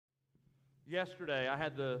Yesterday, I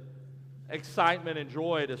had the excitement and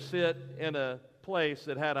joy to sit in a place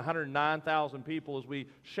that had 109,000 people as we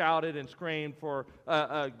shouted and screamed for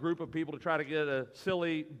a group of people to try to get a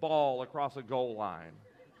silly ball across a goal line.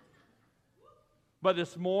 But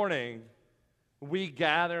this morning, we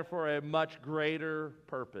gather for a much greater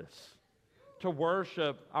purpose, to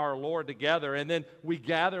worship our Lord together. And then we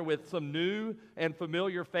gather with some new and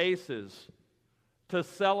familiar faces to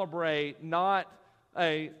celebrate not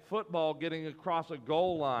a football getting across a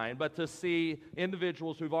goal line, but to see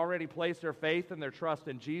individuals who've already placed their faith and their trust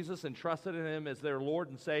in Jesus and trusted in Him as their Lord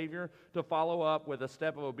and Savior, to follow up with a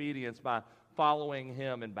step of obedience by following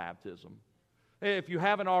Him in baptism. If you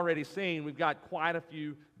haven't already seen, we've got quite a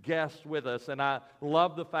few guests with us, and I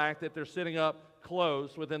love the fact that they're sitting up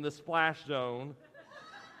close within the splash zone.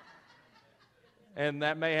 And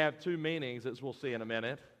that may have two meanings, as we'll see in a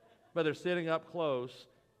minute. But they're sitting up close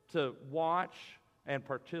to watch and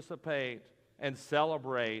participate and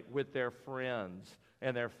celebrate with their friends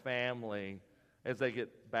and their family as they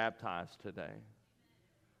get baptized today.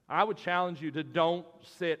 I would challenge you to don't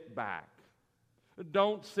sit back.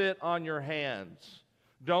 Don't sit on your hands.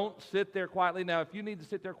 Don't sit there quietly. Now, if you need to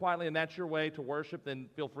sit there quietly and that's your way to worship, then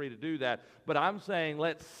feel free to do that. But I'm saying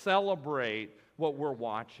let's celebrate what we're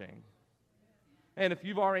watching. And if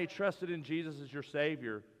you've already trusted in Jesus as your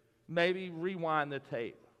Savior, maybe rewind the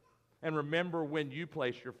tape and remember when you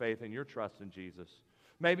placed your faith and your trust in Jesus.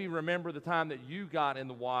 Maybe remember the time that you got in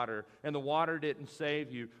the water and the water didn't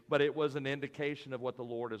save you, but it was an indication of what the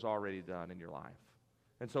Lord has already done in your life.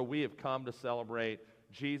 And so we have come to celebrate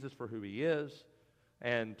Jesus for who He is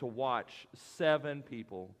and to watch 7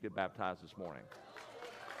 people get baptized this morning.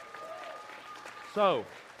 So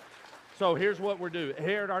here's what we're doing.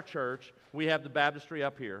 Here at our church, we have the baptistry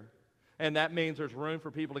up here. And that means there's room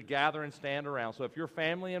for people to gather and stand around. So if you're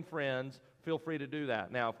family and friends, feel free to do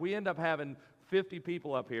that. Now, if we end up having 50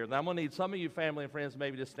 people up here, then I'm going to need some of you family and friends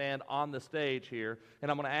maybe to stand on the stage here.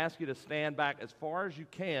 And I'm going to ask you to stand back as far as you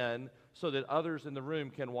can so that others in the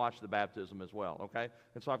room can watch the baptism as well, okay?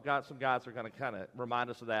 And so I've got some guys that are going to kind of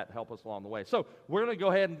remind us of that and help us along the way. So we're going to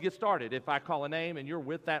go ahead and get started. If I call a name and you're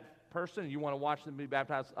with that person and you want to watch them be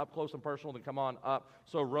baptized up close and personal, then come on up.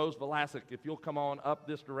 So Rose Velasic, if you'll come on up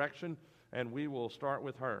this direction, and we will start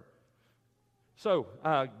with her. So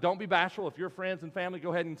don't be bashful. If your friends and family,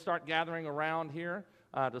 go ahead and start gathering around here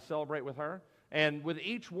to celebrate with her. And with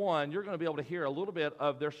each one, you're going to be able to hear a little bit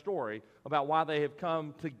of their story about why they have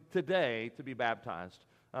come today to be baptized.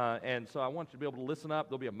 And so I want you to be able to listen up.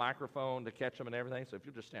 There'll be a microphone to catch them and everything. So if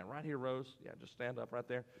you'll just stand right here, Rose. Yeah, just stand up right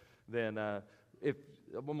there. Then I'm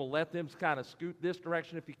going to let them kind of scoot this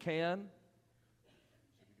direction if you can.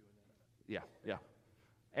 Yeah.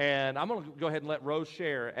 And I'm going to go ahead and let Rose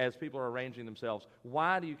share as people are arranging themselves.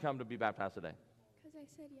 Why do you come to be baptized today? Because I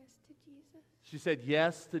said yes to Jesus. She said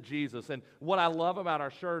yes to Jesus. And what I love about our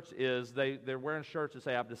shirts is they're wearing shirts that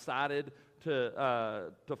say, I've decided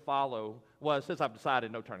to follow. Well, it says I've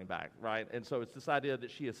decided, no turning back, right? And so it's this idea that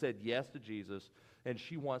she has said yes to Jesus, and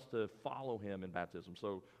she wants to follow Him in baptism.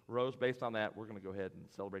 So, Rose, based on that, we're going to go ahead and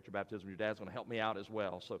celebrate your baptism. Your dad's going to help me out as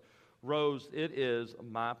well. So, Rose, it is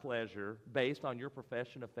my pleasure, based on your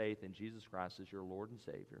profession of faith in Jesus Christ as your Lord and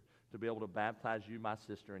Savior, to be able to baptize you, my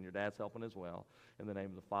sister, and your dad's helping as well, in the name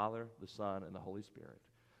of the Father, the Son, and the Holy Spirit,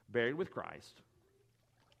 buried with Christ,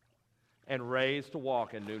 and raised to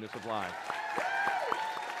walk in newness of life.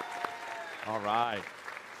 All right.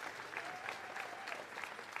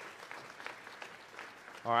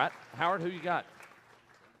 All right. Howard, who you got?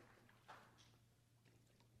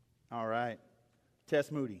 All right. Tess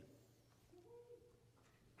Moody.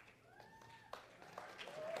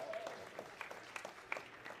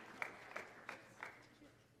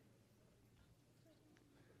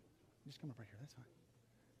 Just come up right here. That's fine.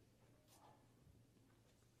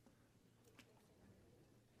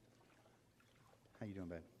 How you doing,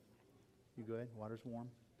 babe? You good? Water's warm?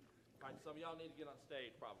 All right, some of y'all need to get on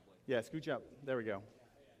stage, probably. Yeah, scooch up. There we go.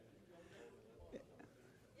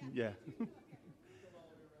 Yeah.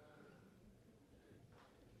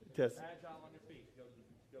 Tess. Agile on your feet.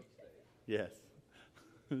 Go to stage. Yes.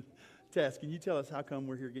 Tess, can you tell us how come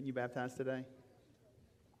we're here getting you baptized today?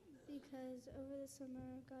 Because over the summer,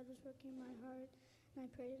 God was working in my heart, and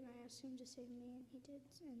I prayed and I asked Him to save me, and He did.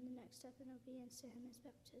 And the next step in obedience to Him is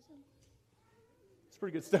baptism. It's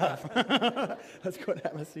pretty good stuff. Let's go and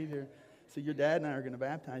have a seat here. So your dad and I are going to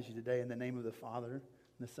baptize you today in the name of the Father,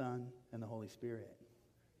 and the Son, and the Holy Spirit.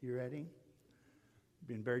 You ready?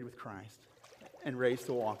 Being buried with Christ and raised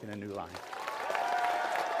to walk in a new life.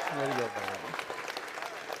 Ready to go, brother.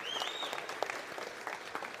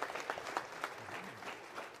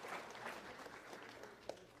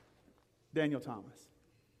 Daniel Thomas.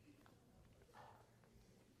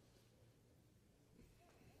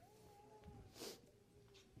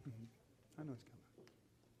 I know he's coming.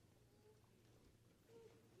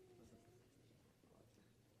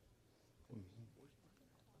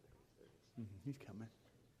 He's coming.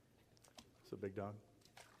 So, big dog.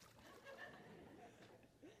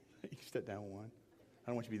 You can step down one. I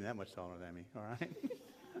don't want you to be that much taller than me, all right?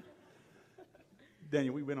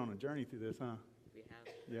 Daniel, we went on a journey through this, huh? We have.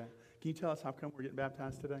 Yeah. Can you tell us how come we're getting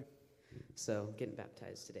baptized today? So, getting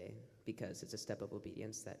baptized today because it's a step of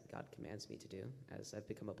obedience that God commands me to do as I've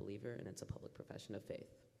become a believer, and it's a public profession of faith.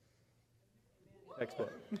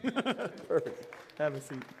 Expert. Perfect. Have a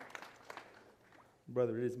seat.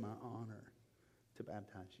 Brother, it is my honor to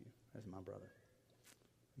baptize you as my brother.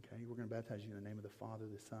 Okay, we're going to baptize you in the name of the Father,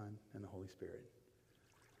 the Son, and the Holy Spirit.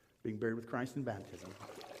 Being buried with Christ in baptism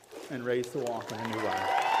and raised to walk in a new life.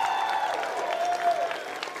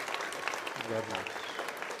 God bless.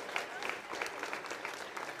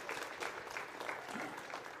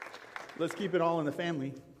 Let's keep it all in the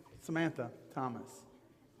family. Samantha Thomas.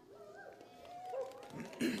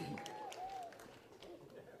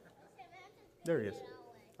 There he is.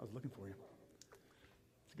 I was looking for you.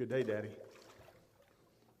 It's a good day, Daddy.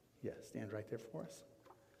 Yeah, stand right there for us.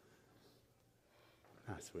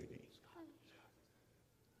 Ah, sweetie.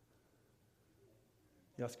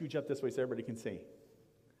 Y'all scooch up this way so everybody can see.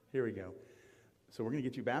 Here we go. So we're going to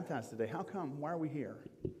get you baptized today. How come? Why are we here?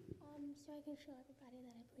 So I can show everybody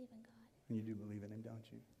that I believe in God. And you do believe in him,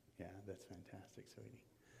 don't you? Yeah, that's fantastic, sweetie.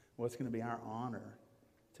 Well, it's going to be our honor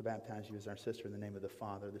to baptize you as our sister in the name of the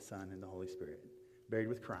Father, the Son, and the Holy Spirit. Buried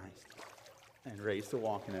with Christ and raised to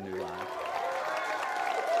walk in a new life.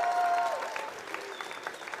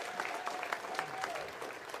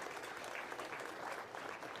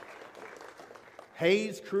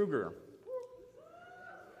 Hayes Kruger.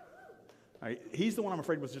 All right, he's the one I'm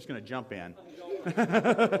afraid was just going to jump in.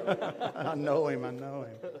 I know him. Let's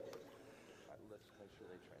make sure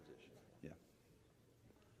they transition. Yeah.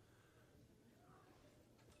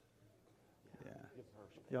 Yeah.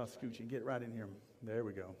 Y'all scooch and get right in here. There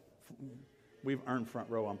we go. We've earned front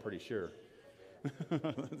row, I'm pretty sure.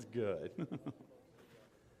 That's good.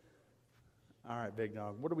 All right, big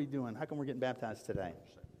dog. What are we doing? How come we're getting baptized today?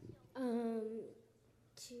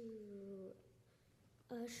 To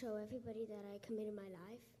show everybody that I committed my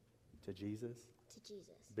life To Jesus? to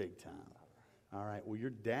Jesus. Big time. All right. Well, your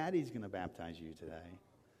daddy's going to baptize you today.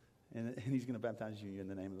 And he's going to baptize you in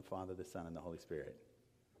the name of the Father, the Son, and the Holy Spirit.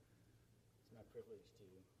 It's my privilege to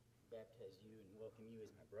baptize you and welcome you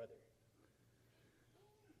as my brother.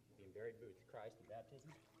 Being buried with Christ in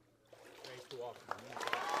baptism, raised to walk in the new life.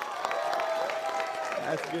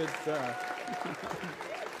 That's good stuff.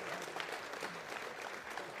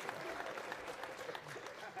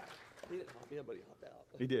 He didn't hop in, but he hopped out.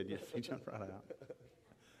 He did, yes. He jumped right out.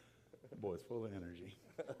 That boy's full of energy.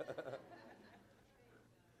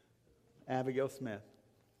 Abigail Smith.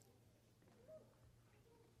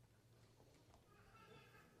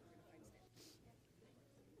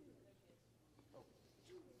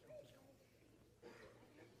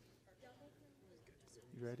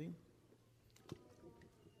 You ready? Here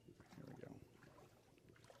we go.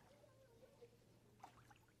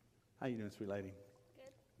 How you doing, sweet lady?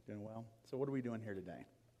 Good. Doing well? So what are we doing here today?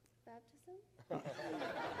 Baptism?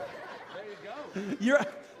 There you go. You're,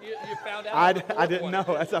 You found out. I didn't know.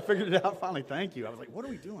 As I figured it out finally. Thank you. I was like, what are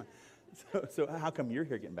we doing? So how come you're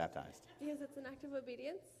here getting baptized? Because it's an act of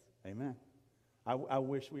obedience. Amen. I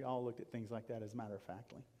wish we all looked at things like that as a matter of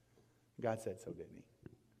factly. God said so, didn't he?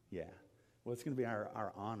 Yeah. Well, it's going to be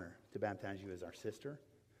our honor to baptize you as our sister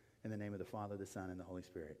in the name of the Father, the Son, and the Holy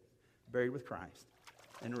Spirit. Buried with Christ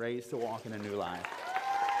and raised to walk in a new life.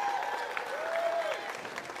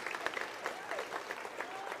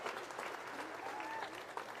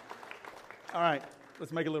 All right,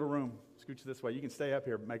 let's make a little room. Scooch this way. You can stay up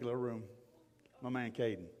here, but make a little room. My man,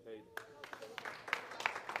 Caden.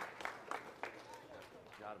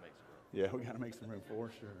 Gotta make some room. Yeah, we got to make some room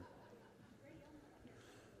for sure.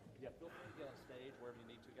 Yeah, feel free to get on stage wherever you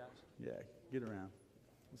need to, guys. Yeah, get around.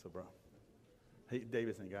 What's up, bro? Hey,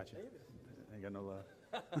 Davis ain't got you. Ain't got no love.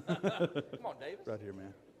 Come on, Davis. Right here,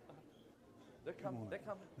 man. They're coming. They're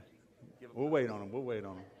coming. Give 'em We'll wait on him. We'll wait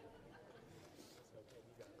on him.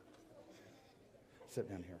 Sit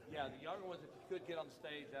down here. Yeah, the younger ones, if you could get on the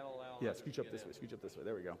stage, that'll allow Yeah, others scooch to up get this in. way. Scooch up this way.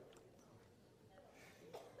 There we go.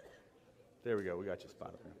 There we go. We got you a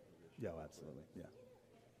spot up here. Yeah, absolutely. Yeah.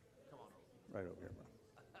 Come on. Right over here, bro.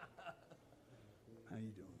 How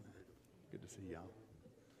you doing, man? Good to see y'all.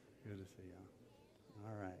 Good to see y'all.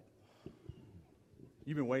 All right.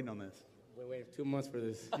 You've been waiting on this. been waiting 2 months for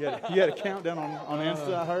this. You had a countdown on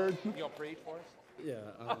Insta, I heard. You gonna preach for us?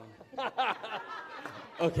 Yeah.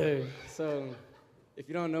 Okay, so if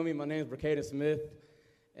you don't know me, my name is Bracaden Smith,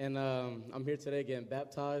 and I'm here today getting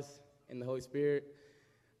baptized in the Holy Spirit.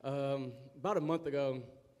 About a month ago,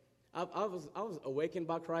 I was awakened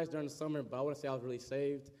by Christ during the summer, but I wouldn't say I was really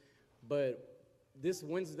saved. But this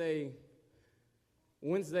Wednesday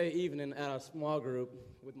evening at a small group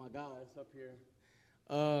with my guys up here,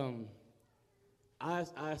 I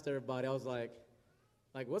asked everybody, I was like,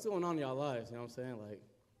 what's going on in y'all lives? You know what I'm saying?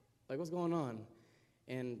 Like what's going on?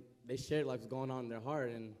 And they shared like what's going on in their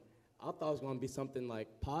heart, and I thought it was going to be something like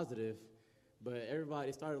positive, but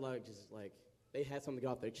everybody started like just like they had something to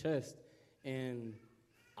get off their chest, and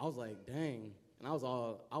I was like, dang, and I was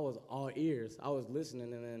all ears. I was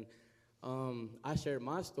listening, and then I shared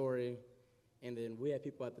my story, and then we had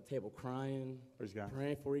people at the table crying,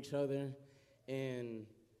 praying for each other, and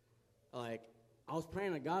like I was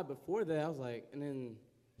praying to God before that. I was like, and then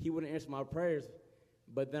He wouldn't answer my prayers,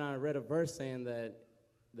 but then I read a verse saying that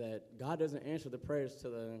God doesn't answer the prayers to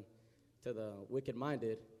the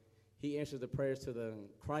wicked-minded. He answers the prayers to the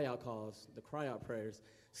cry-out calls, the cry-out prayers.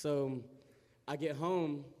 So I get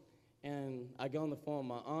home, and I get on the phone with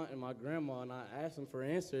my aunt and my grandma, and I ask them for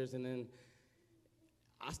answers, and then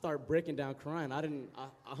I start breaking down crying. I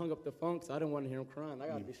hung up the phone because I didn't want to hear them crying. I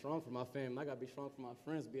got to be strong for my family. I got to be strong for my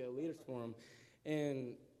friends, be a leader for them.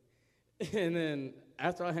 And then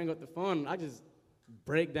after I hang up the phone, I just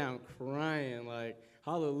break down crying, like,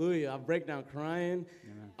 hallelujah. I break down crying.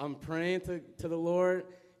 Amen. I'm praying to the Lord,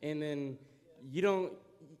 and then you don't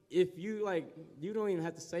even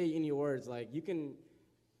have to say any words. Like, you can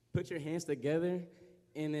put your hands together,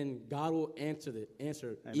 and then God will answer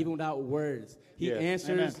Amen. Even without words. He answers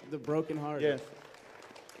Amen. The brokenhearted. Yes.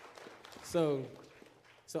 So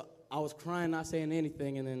I was crying, not saying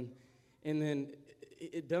anything, and then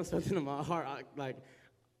it done something to my heart.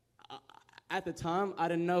 At the time, I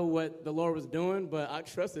didn't know what the Lord was doing, but I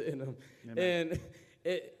trusted in Him. Amen.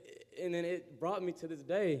 And then it brought me to this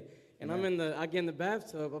day. And Amen. I get in the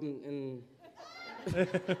bathtub.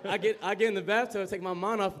 I get in the bathtub, take my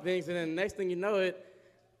mind off of things, and then next thing you know it,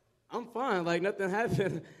 I'm fine. Like nothing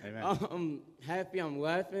happened. Amen. I'm happy. I'm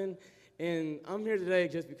laughing, and I'm here today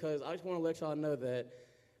just because I just want to let y'all know that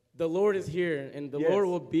the Lord is here, and the yes. Lord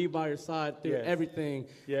will be by your side through yes. everything,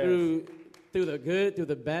 yes. through the good, through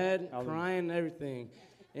the bad, crying, everything.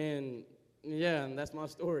 And yeah, and that's my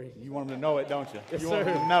story. You want them to know it, don't you? Yes, you sir. want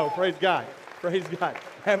them to know. Praise God. Praise God.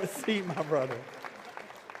 Have a seat, my brother.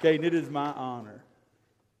 Caden, it is my honor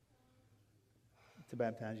to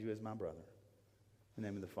baptize you as my brother. In the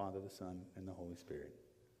name of the Father, the Son, and the Holy Spirit.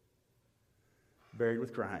 Buried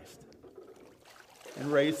with Christ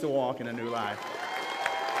and raised to walk in a new life.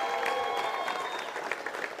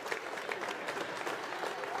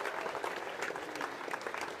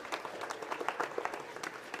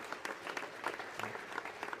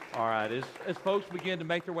 All right, as folks begin to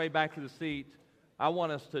make their way back to the seat, I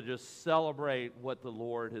want us to just celebrate what the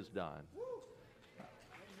Lord has done.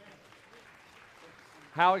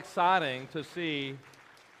 How exciting to see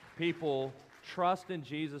people trust in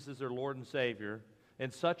Jesus as their Lord and Savior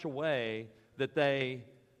in such a way that they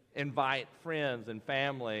invite friends and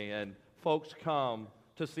family and folks come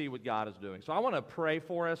to see what God is doing. So I want to pray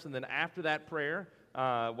for us, and then after that prayer,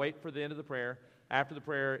 wait for the end of the prayer. After the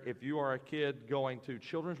prayer, if you are a kid going to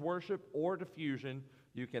children's worship or to Fusion,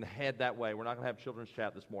 you can head that way. We're not going to have children's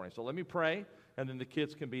chat this morning. So let me pray, and then the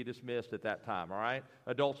kids can be dismissed at that time, all right?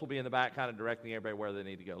 Adults will be in the back kind of directing everybody where they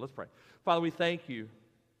need to go. Let's pray. Father, we thank you.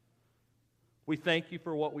 We thank you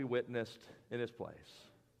for what we witnessed in this place.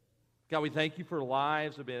 God, we thank you for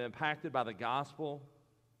lives that have been impacted by the gospel,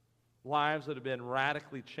 lives that have been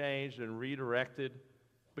radically changed and redirected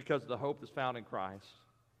because of the hope that's found in Christ.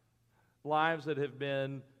 Lives that have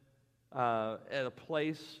been at a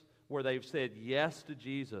place where they've said yes to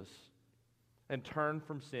Jesus and turned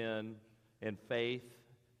from sin in faith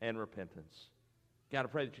and repentance. God, I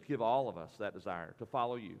pray that you give all of us that desire to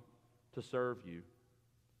follow you, to serve you,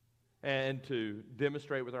 and to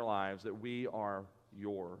demonstrate with our lives that we are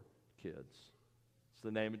your kids. It's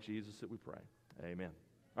the name of Jesus that we pray. Amen.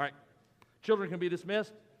 All right. Children can be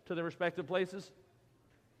dismissed to their respective places.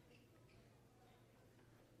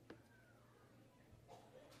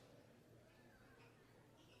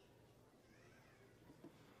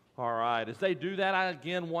 All right. As they do that, I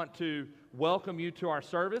again want to welcome you to our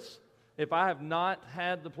service. If I have not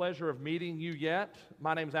had the pleasure of meeting you yet,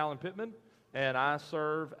 my name is Alan Pittman, and I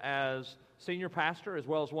serve as senior pastor as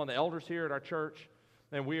well as one of the elders here at our church.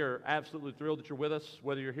 And we are absolutely thrilled that you're with us,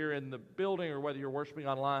 whether you're here in the building or whether you're worshiping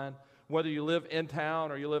online. whether you live in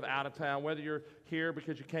town or you live out of town, whether you're here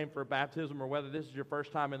because you came for a baptism or whether this is your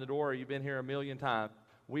first time in the door or you've been here a million times,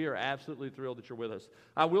 we are absolutely thrilled that you're with us.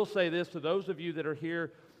 I will say this to those of you that are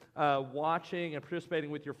here watching and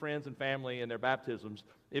participating with your friends and family in their baptisms.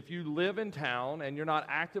 If you live in town and you're not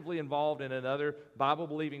actively involved in another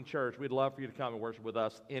Bible-believing church, we'd love for you to come and worship with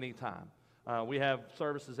us anytime. We have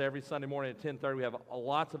services every Sunday morning at 10:30. We have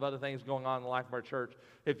lots of other things going on in the life of our church.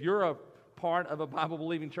 If you're a part of a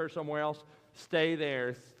Bible-believing church somewhere else, stay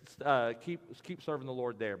there. Keep serving the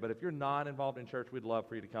Lord there. But if you're not involved in church, we'd love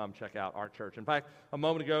for you to come check out our church. In fact, a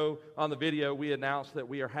moment ago on the video, we announced that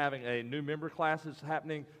we are having a new member class that's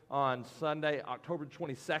happening on Sunday, October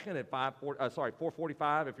 22nd at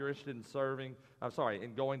 4:45. If you're interested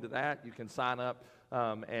in going to that, you can sign up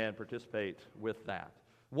and participate with that.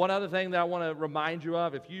 One other thing that I want to remind you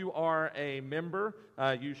of, if you are a member,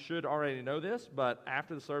 you should already know this, but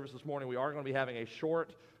after the service this morning, we are going to be having a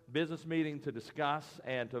short business meeting to discuss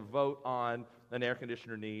and to vote on an air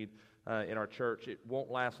conditioner need in our church. It won't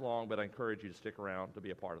last long, but I encourage you to stick around to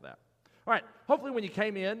be a part of that. All right, hopefully when you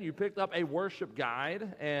came in, you picked up a worship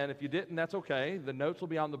guide, and if you didn't, that's okay. The notes will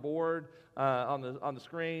be on the board, on the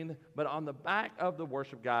screen, but on the back of the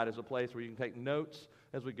worship guide is a place where you can take notes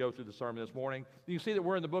as we go through the sermon this morning. You can see that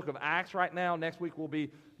we're in the book of Acts right now. Next week we'll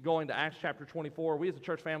be going to Acts chapter 24. We as a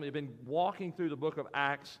church family have been walking through the book of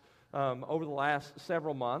Acts over the last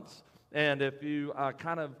several months. And if you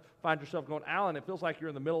kind of find yourself going, Alan, it feels like you're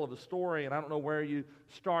in the middle of the story and I don't know where you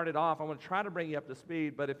started off, I'm going to try to bring you up to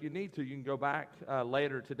speed, but if you need to, you can go back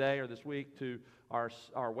later today or this week to our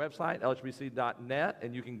website, lhbc.net,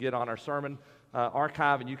 and you can get on our sermon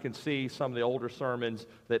archive and you can see some of the older sermons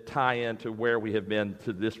that tie into where we have been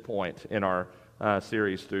to this point in our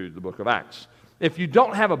series through the book of Acts. If you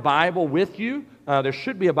don't have a Bible with you, there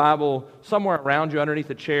should be a Bible somewhere around you, underneath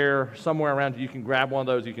the chair, somewhere around you. You can grab one of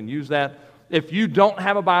those, you can use that. If you don't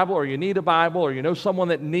have a Bible or you need a Bible or you know someone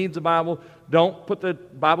that needs a Bible, don't put the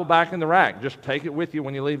Bible back in the rack. Just take it with you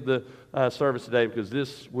when you leave the service today, because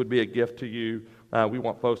this would be a gift to you. We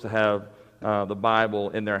want folks to have the Bible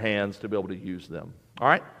in their hands to be able to use them. All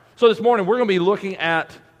right? So this morning we're going to be looking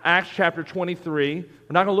at Acts chapter 23. We're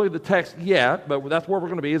not going to look at the text yet, but that's where we're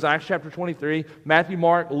going to be, is Acts chapter 23. Matthew,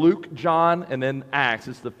 Mark, Luke, John, and then Acts.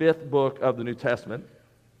 It's the fifth book of the New Testament.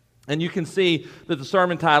 And you can see that the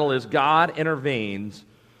sermon title is God Intervenes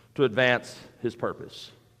to Advance His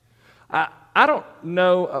Purpose. I don't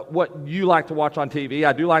know what you like to watch on TV.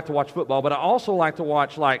 I do like to watch football, but I also like to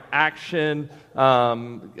watch like action.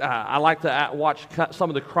 I like to watch some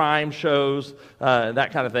of the crime shows,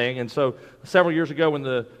 that kind of thing. And so several years ago when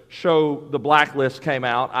the show The Blacklist came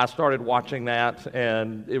out, I started watching that,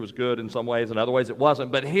 and it was good in some ways, and other ways it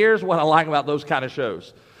wasn't. But here's what I like about those kind of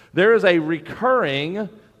shows. There is a recurring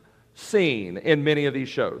scene in many of these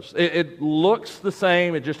shows. It looks the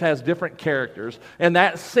same, it just has different characters, and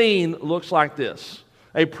that scene looks like this.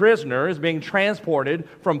 A prisoner is being transported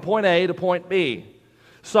from point A to point B.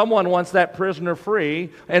 Someone wants that prisoner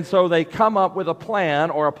free, and so they come up with a plan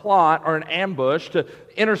or a plot or an ambush to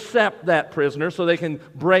intercept that prisoner so they can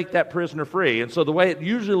break that prisoner free. And so the way it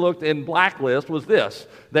usually looked in Blacklist was this.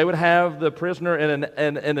 They would have the prisoner in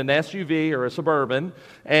an SUV or a Suburban,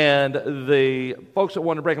 and the folks that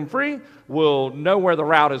want to break him free will know where the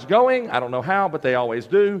route is going. I don't know how, but they always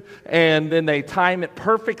do. And then they time it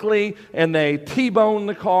perfectly, and they T-bone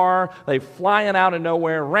the car. They fly it out of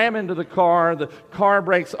nowhere, ram into the car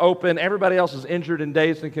breaks open. Everybody else is injured and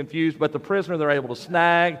dazed and confused, but the prisoner they're able to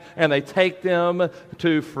snag, and they take them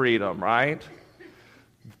to freedom, right?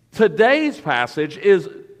 Today's passage is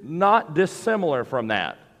not dissimilar from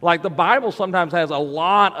that. Like, the Bible sometimes has a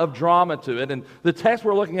lot of drama to it, and the text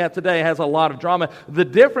we're looking at today has a lot of drama. The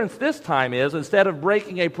difference this time is, instead of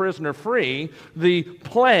breaking a prisoner free, the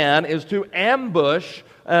plan is to ambush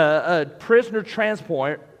a prisoner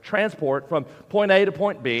transport from point A to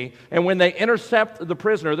point B, and when they intercept the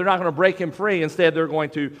prisoner, they're not going to break him free. Instead, they're going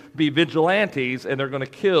to be vigilantes, and they're going to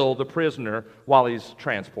kill the prisoner while he's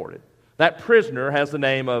transported. That prisoner has the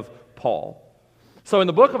name of Paul. So in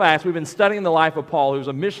the book of Acts, we've been studying the life of Paul, who's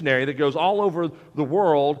a missionary that goes all over the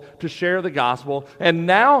world to share the gospel, and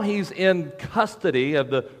now he's in custody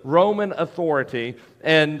of the Roman authority,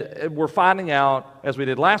 and we're finding out, as we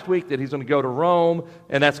did last week, that he's going to go to Rome,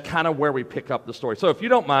 and that's kind of where we pick up the story. So if you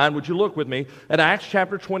don't mind, would you look with me at Acts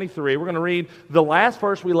chapter 23. We're going to read the last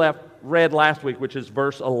verse we read last week, which is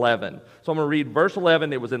verse 11. So I'm going to read verse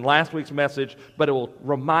 11. It was in last week's message, but it will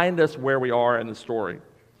remind us where we are in the story.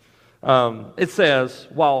 It says,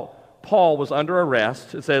 while Paul was under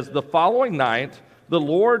arrest, it says, the following night, the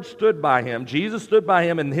Lord stood by him, Jesus stood by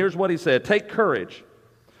him, and here's what he said, "Take courage,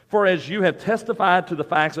 For as you have testified to the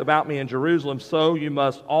facts about me in Jerusalem, so you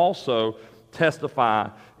must also testify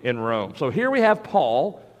in Rome. So here we have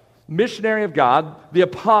Paul, missionary of God, the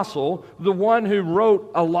apostle, the one who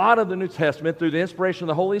wrote a lot of the New Testament through the inspiration of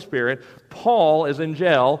the Holy Spirit. Paul is in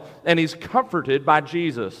jail, and he's comforted by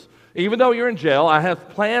Jesus. Even though you're in jail, I have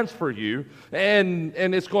plans for you, and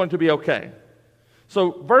it's going to be okay.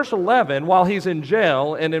 So verse 11, while he's in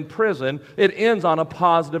jail and in prison, it ends on a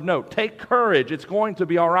positive note. Take courage, it's going to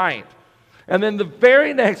be all right. And then the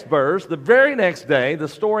very next verse, the very next day, the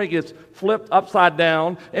story gets flipped upside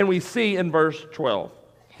down, and we see in verse 12.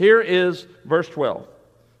 Here is verse 12.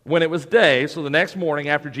 When it was day, so the next morning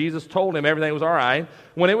after Jesus told him everything was all right,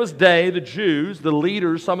 when it was day, the Jews,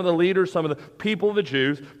 some of the people of the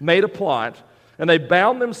Jews, made a plot, and they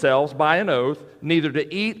bound themselves by an oath neither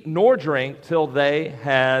to eat nor drink till they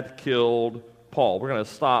had killed Paul. We're going to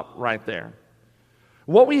stop right there.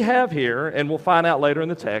 What we have here, and we'll find out later in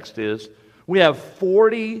the text, is we have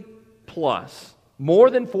 40 plus, more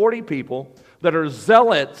than 40 people that are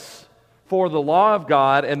zealots for the law of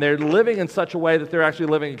God, and they're living in such a way that they're actually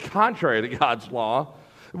living contrary to God's law.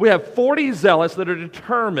 We have 40 zealots that are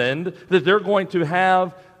determined that they're going to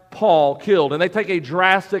have Paul killed, and they take a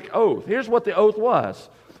drastic oath. Here's what the oath was.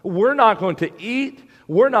 We're not going to eat,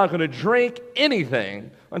 we're not going to drink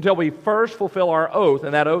anything until we first fulfill our oath,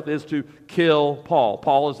 and that oath is to kill Paul.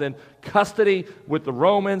 Paul is in custody with the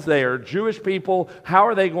Romans. They are Jewish people. How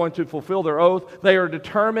are they going to fulfill their oath? They are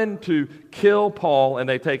determined to kill Paul, and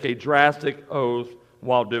they take a drastic oath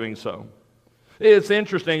while doing so. It's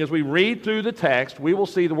interesting, as we read through the text, we will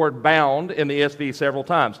see the word bound in the ESV several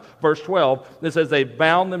times. Verse 12, it says they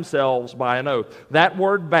bound themselves by an oath. That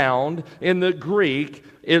word bound in the Greek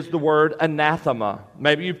is the word anathema.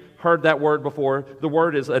 Maybe you've heard that word before. The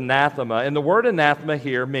word is anathema. And the word anathema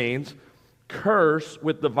here means curse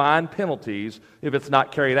with divine penalties if it's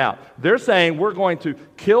not carried out. They're saying we're going to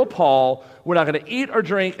kill Paul. We're not going to eat or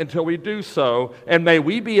drink until we do so, and may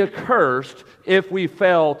we be accursed if we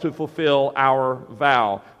fail to fulfill our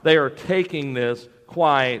vow. They are taking this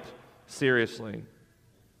quite seriously.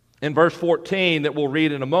 In verse 14 that we'll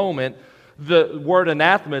read in a moment, the word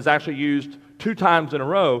anathema is actually used 2 times in a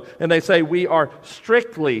row, and they say we are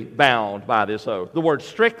strictly bound by this oath. The word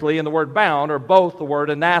strictly and the word bound are both the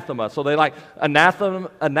word anathema. So they like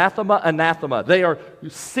anathema, anathema, anathema. They are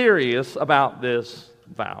serious about this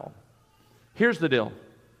vow. Here's the deal.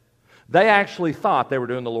 They actually thought they were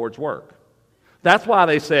doing the Lord's work. That's why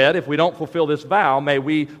they said, if we don't fulfill this vow, may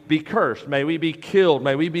we be cursed, may we be killed,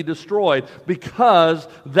 may we be destroyed, because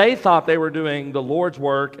they thought they were doing the Lord's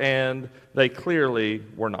work, and they clearly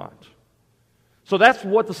were not. So that's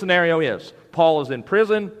what the scenario is. Paul is in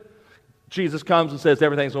prison. Jesus comes and says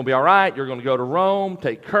everything's going to be all right. You're going to go to Rome.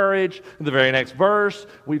 Take courage. In the very next verse,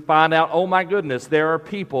 we find out, oh my goodness, there are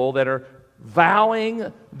people that are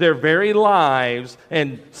vowing their very lives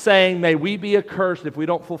and saying, may we be accursed if we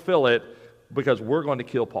don't fulfill it, because we're going to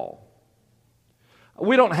kill Paul.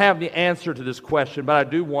 We don't have the answer to this question, but I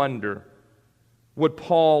do wonder, would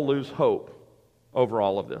Paul lose hope over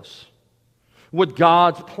all of this? Would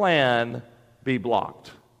God's plan be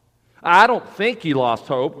blocked? I don't think he lost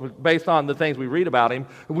hope based on the things we read about him.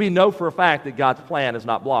 We know for a fact that God's plan is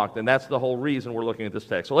not blocked, and that's the whole reason we're looking at this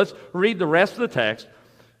text. So let's read the rest of the text,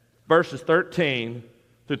 verses 13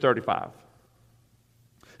 through 35.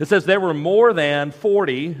 It says there were more than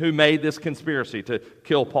 40 who made this conspiracy to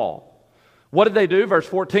kill Paul. What did they do? Verse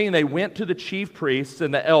 14, they went to the chief priests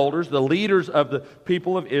and the elders, the leaders of the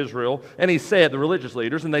people of Israel, and he said, the religious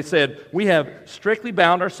leaders, and they said, we have strictly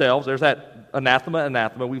bound ourselves, there's that anathema,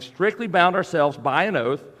 anathema, we've strictly bound ourselves by an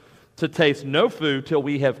oath to taste no food till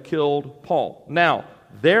we have killed Paul. Now,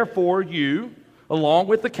 therefore you, along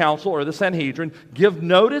with the council or the Sanhedrin, give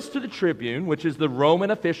notice to the tribune, which is the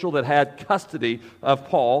Roman official that had custody of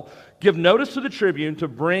Paul, give notice to the tribune to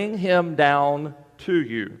bring him down to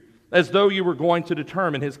you, as though you were going to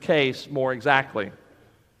determine his case more exactly.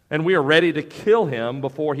 And we are ready to kill him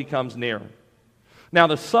before he comes near. Now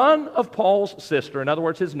the son of Paul's sister, in other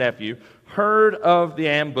words his nephew, heard of the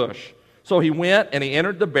ambush. So he went and he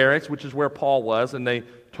entered the barracks, which is where Paul was, and they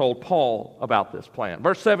told Paul about this plan.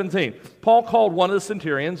 Verse 17, Paul called one of the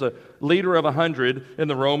centurions, a leader of 100 in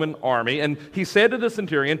the Roman army, and he said to the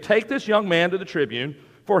centurion, take this young man to the tribune,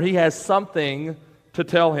 for he has something to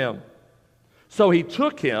tell him. So he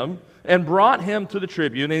took him and brought him to the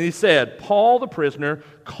tribune, and he said, Paul the prisoner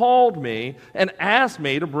called me and asked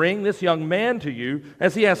me to bring this young man to you,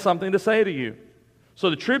 as he has something to say to you. So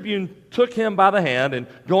the tribune took him by the hand, and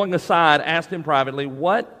going aside, asked him privately,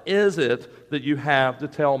 what is it that you have to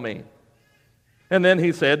tell me? And then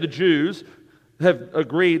he said, the Jews have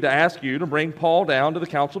agreed to ask you to bring Paul down to the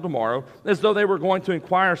council tomorrow, as though they were going to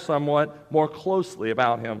inquire somewhat more closely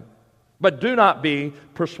about him. But do not be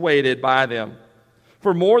persuaded by them.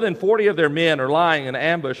 For more than 40 of their men are lying in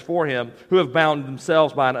ambush for him, who have bound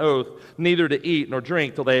themselves by an oath, neither to eat nor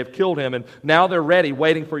drink till they have killed him, and now they're ready,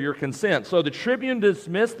 waiting for your consent. So the tribune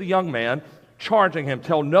dismissed the young man, charging him,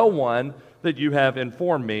 tell no one that you have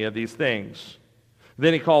informed me of these things.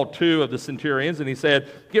 Then he called 2 of the centurions, and he said,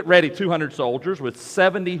 get ready 200 soldiers with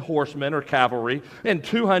 70 horsemen or cavalry and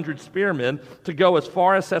 200 spearmen to go as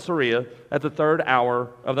far as Caesarea at the 3rd hour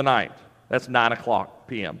of the night. That's 9 o'clock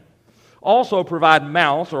p.m. Also provide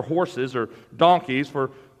mounts or horses or donkeys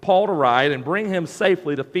for Paul to ride and bring him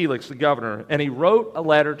safely to Felix the governor. And he wrote a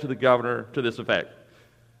letter to the governor to this effect.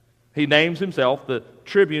 He names himself, the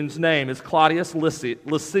tribune's name is Claudius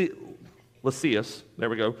Lysias, there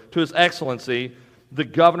we go, to his excellency, the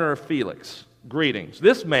governor of Felix. Greetings.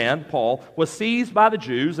 This man, Paul, was seized by the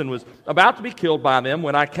Jews and was about to be killed by them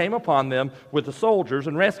when I came upon them with the soldiers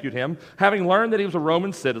and rescued him, having learned that he was a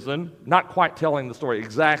Roman citizen, not quite telling the story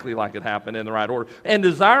exactly like it happened in the right order, and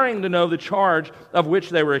desiring to know the charge of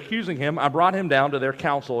which they were accusing him, I brought him down to their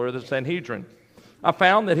council, or the Sanhedrin. I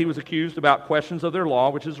found that he was accused about questions of their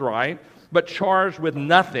law, which is right, but charged with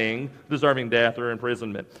nothing deserving death or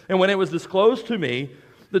imprisonment. And when it was disclosed to me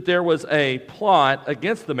that there was a plot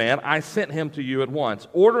against the man, I sent him to you at once,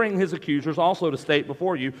 ordering his accusers also to state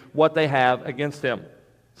before you what they have against him.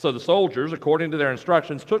 So the soldiers, according to their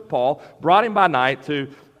instructions, took Paul, brought him by night to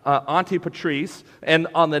Antipatris, and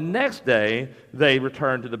on the next day they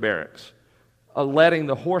returned to the barracks, letting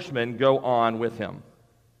the horsemen go on with him.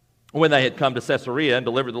 When they had come to Caesarea and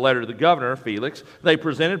delivered the letter to the governor, Felix, they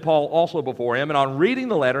presented Paul also before him, and on reading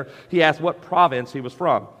the letter, he asked what province he was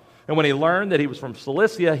from. And when he learned that he was from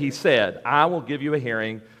Cilicia, he said, I will give you a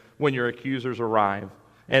hearing when your accusers arrive.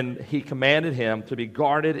 And he commanded him to be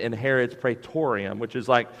guarded in Herod's praetorium, which is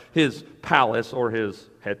like his palace or his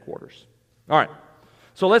headquarters. All right,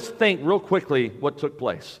 so let's think real quickly what took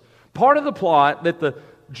place. Part of the plot that the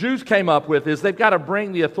Jews came up with is they've got to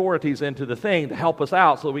bring the authorities into the thing to help us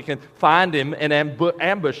out so we can find him and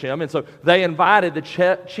ambush him. And so they invited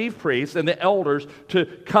the chief priests and the elders to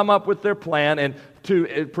come up with their plan and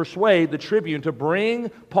to persuade the tribune to bring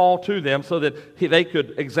Paul to them so that they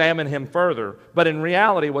could examine him further. But in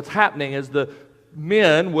reality, what's happening is the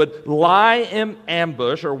men would lie in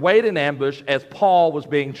ambush or wait in ambush as Paul was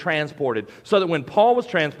being transported, so that when Paul was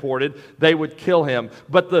transported, they would kill him.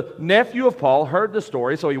 But the nephew of Paul heard the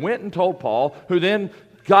story, so he went and told Paul, who then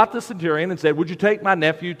got the centurion and said, would you take my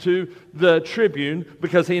nephew to the tribune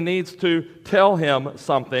because he needs to tell him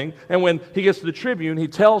something. And when he gets to the tribune, he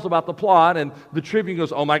tells about the plot, and the tribune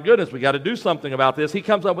goes, oh my goodness, we got to do something about this. He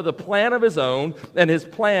comes up with a plan of his own, and his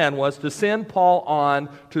plan was to send Paul on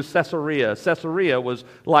to Caesarea. Caesarea was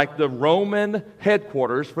like the Roman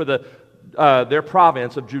headquarters for their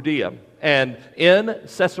province of Judea. And in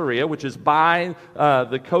Caesarea, which is by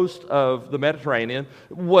the coast of the Mediterranean,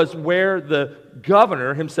 was where the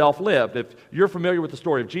governor himself lived. If you're familiar with the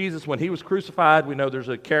story of Jesus, when he was crucified, we know there's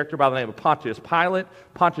a character by the name of Pontius Pilate.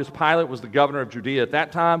 Pontius Pilate was the governor of Judea at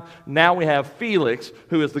that time. Now we have Felix,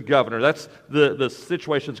 who is the governor. That's the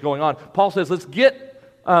situation that's going on. Paul says,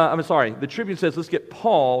 the tribune says, let's get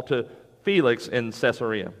Paul to Felix in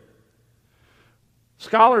Caesarea.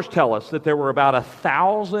 Scholars tell us that there were about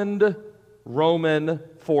 1,000 Roman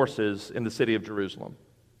forces in the city of Jerusalem.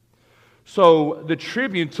 So the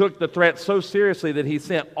tribune took the threat so seriously that he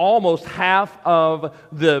sent almost half of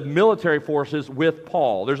the military forces with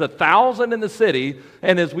Paul. There's 1,000 in the city,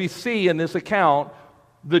 and as we see in this account,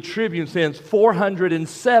 the tribune sends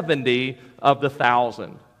 470 of the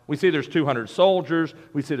 1,000. We see there's 200 soldiers.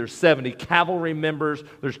 We see there's 70 cavalry members.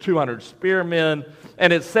 There's 200 spearmen.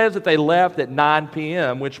 And it says that they left at 9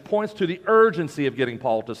 p.m., which points to the urgency of getting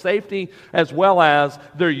Paul to safety, as well as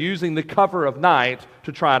they're using the cover of night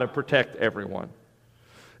to try to protect everyone.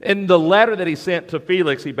 In the letter that he sent to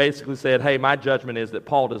Felix, he basically said, hey, my judgment is that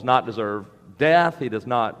Paul does not deserve death. He does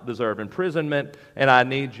not deserve imprisonment, and I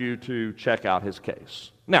need you to check out his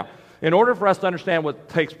case. Now, in order for us to understand what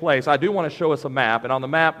takes place, I do want to show us a map. And on the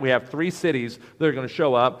map, we have 3 cities that are going to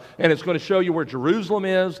show up. And it's going to show you where Jerusalem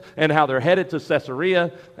is and how they're headed to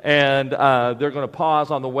Caesarea. And they're going to pause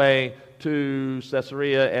on the way to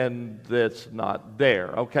Caesarea, and that's not there.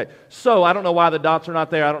 Okay, so I don't know why the dots are not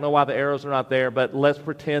there. I don't know why the arrows are not there, but let's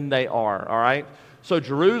pretend they are, all right? So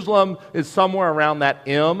Jerusalem is somewhere around that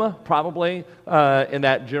M, probably, in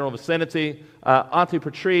that general vicinity.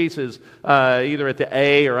 Antipatris is either at the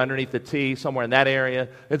A or underneath the T, somewhere in that area.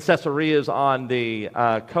 And Caesarea is on the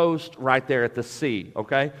coast, right there at the C,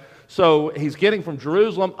 okay? So he's getting from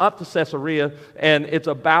Jerusalem up to Caesarea, and it's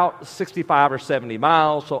about 65 or 70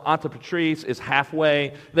 miles. So Antipatris is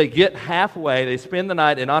halfway. They get halfway, they spend the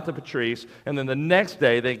night in Antipatris, and then the next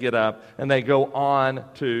day they get up and they go on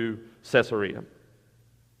to Caesarea.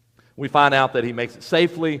 We find out that he makes it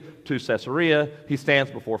safely to Caesarea. He stands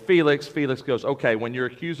before Felix. Felix goes, okay, when your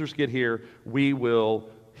accusers get here, we will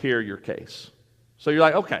hear your case. So you're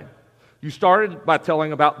like, okay. You started by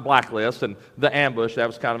telling about Blacklist and the ambush. That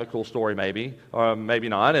was kind of a cool story, maybe, or maybe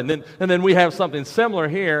not. And then we have something similar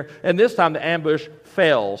here, and this time the ambush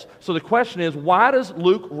fails. So the question is, why does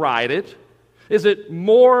Luke write it? Is it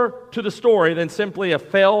more to the story than simply a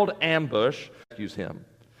failed ambush? Use him.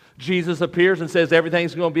 Jesus appears and says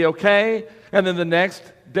everything's going to be okay, and then the next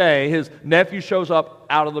day his nephew shows up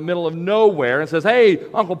out of the middle of nowhere and says, hey,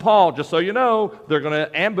 Uncle Paul, just so you know, they're going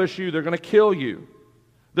to ambush you, they're going to kill you.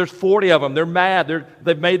 There's 40 of them. They're mad.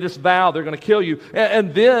 They've made this vow. They're going to kill you.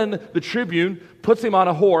 And then the tribune puts him on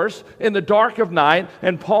a horse in the dark of night,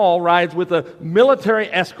 and Paul rides with a military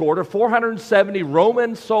escort of 470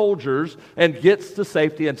 Roman soldiers and gets to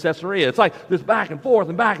safety in Caesarea. It's like this back and forth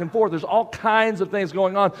and back and forth. There's all kinds of things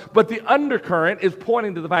going on. But the undercurrent is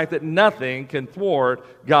pointing to the fact that nothing can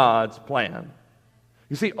thwart God's plan.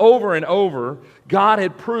 You see, over and over, God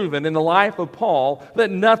had proven in the life of Paul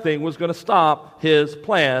that nothing was going to stop his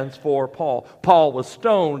plans for Paul. Paul was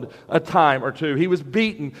stoned a time or two. He was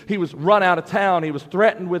beaten. He was run out of town. He was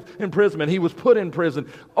threatened with imprisonment. He was put in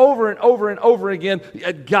prison. Over and over and over again,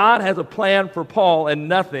 God has a plan for Paul, and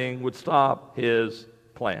nothing would stop his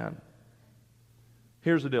plan.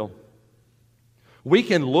 Here's the deal. We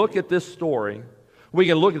can look at this story. We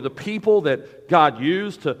can look at the people that God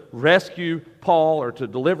used to rescue Paul or to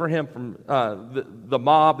deliver him from the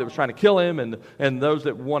mob that was trying to kill him and those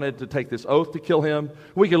that wanted to take this oath to kill him.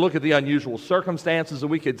 We can look at the unusual circumstances and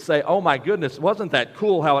we could say, oh my goodness, wasn't that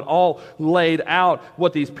cool how it all laid out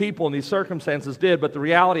what these people and these circumstances did? But the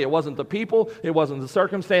reality, it wasn't the people, it wasn't the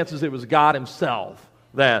circumstances, it was God himself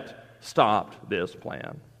that stopped this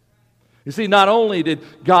plan. You see, not only did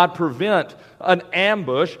God prevent an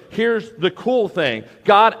ambush, here's the cool thing.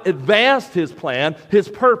 God advanced his plan, his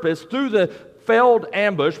purpose, through the failed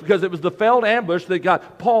ambush, because it was the failed ambush that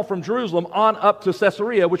got Paul from Jerusalem on up to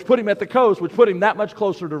Caesarea, which put him at the coast, which put him that much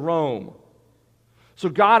closer to Rome. So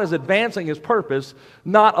God is advancing his purpose,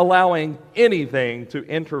 not allowing anything to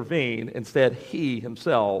intervene. Instead, he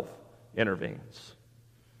himself intervenes.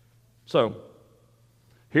 So,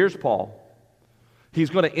 here's Paul. He's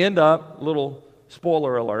going to end up, little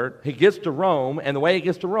spoiler alert, he gets to Rome, and the way he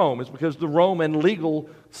gets to Rome is because the Roman legal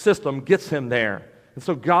system gets him there. And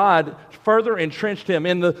so God further entrenched him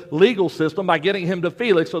in the legal system by getting him to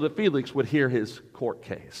Felix so that Felix would hear his court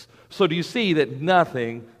case. So do you see that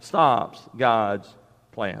nothing stops God's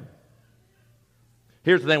plan?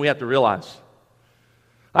 Here's the thing we have to realize.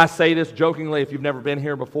 I say this jokingly. If you've never been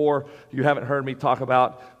here before, you haven't heard me talk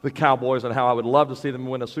about the Cowboys and how I would love to see them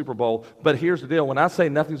win a Super Bowl. But here's the deal. When I say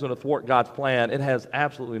nothing's going to thwart God's plan, it has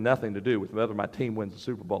absolutely nothing to do with whether my team wins the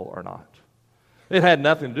Super Bowl or not. It had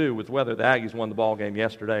nothing to do with whether the Aggies won the ball game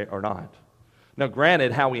yesterday or not. Now,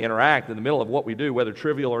 granted, how we interact in the middle of what we do, whether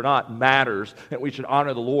trivial or not, matters, and we should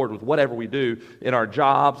honor the Lord with whatever we do in our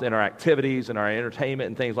jobs, in our activities, in our entertainment,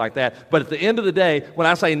 and things like that. But at the end of the day, when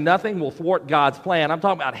I say nothing will thwart God's plan, I'm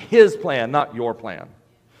talking about his plan, not your plan.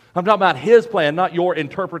 I'm talking about his plan, not your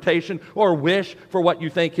interpretation or wish for what you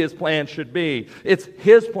think his plan should be. It's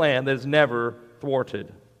his plan that is never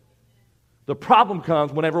thwarted. The problem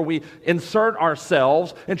comes whenever we insert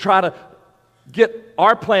ourselves and try to get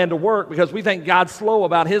our plan to work because we think God's slow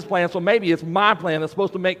about his plan, so maybe it's my plan that's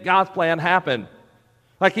supposed to make God's plan happen.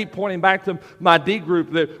 I keep pointing back to my D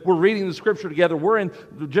group that we're reading the scripture together.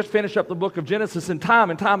 Just finished up the book of Genesis, and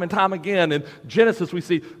time again. In Genesis, we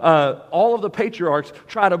see all of the patriarchs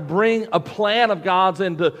try to bring a plan of God's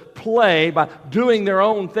into play by doing their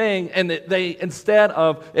own thing, and they, instead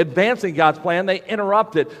of advancing God's plan, they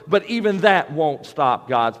interrupt it. But even that won't stop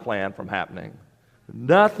God's plan from happening.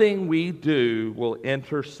 Nothing we do will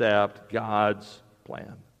intercept God's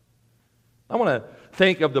plan. I want to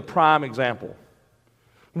think of the prime example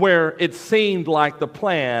where it seemed like the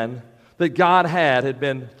plan that God had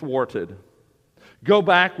been thwarted. Go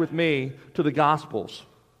back with me to the Gospels.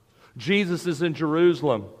 Jesus is in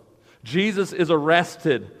Jerusalem. Jesus is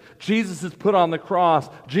arrested. Jesus is put on the cross.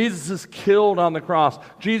 Jesus is killed on the cross.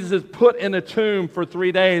 Jesus is put in a tomb for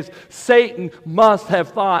 3 days. Satan must have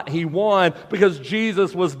thought he won because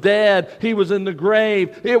Jesus was dead. He was in the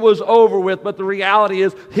grave. It was over with. But the reality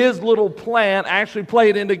is his little plan actually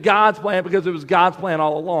played into God's plan because it was God's plan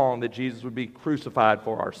all along that Jesus would be crucified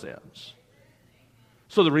for our sins.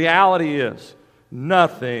 So the reality is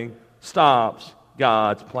nothing stops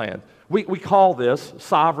God's plan. We call this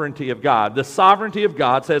sovereignty of God. The sovereignty of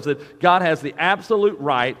God says that God has the absolute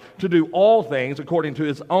right to do all things according to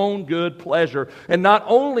his own good pleasure. And not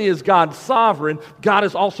only is God sovereign, God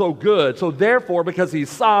is also good. So therefore, because he's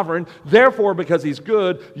sovereign, therefore because he's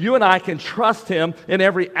good, you and I can trust him in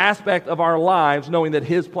every aspect of our lives, knowing that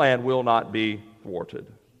his plan will not be thwarted.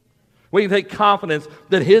 We can take confidence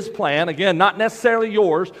that his plan, again, not necessarily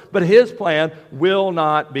yours, but his plan will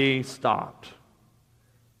not be stopped.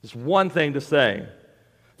 It's one thing to say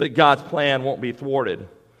that God's plan won't be thwarted,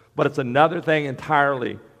 but it's another thing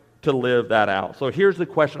entirely to live that out. So here's the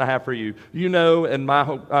question I have for you. You know, in my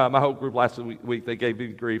whole group last week, they gave me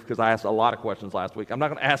grief because I asked a lot of questions last week. I'm not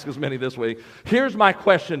going to ask as many this week. Here's my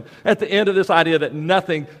question at the end of this idea that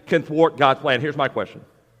nothing can thwart God's plan. Here's my question.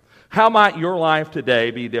 How might your life today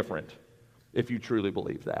be different if you truly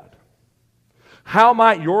believe that? How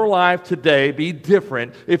might your life today be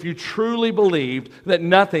different if you truly believed that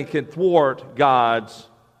nothing can thwart God's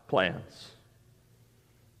plans?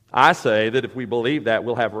 I say that if we believe that,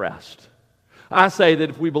 we'll have rest. I say that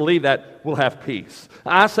if we believe that, we'll have peace.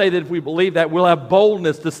 I say that if we believe that, we'll have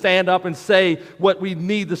boldness to stand up and say what we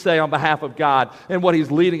need to say on behalf of God and what he's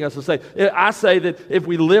leading us to say. I say that if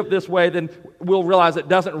we live this way, then we'll realize it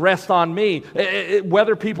doesn't rest on me.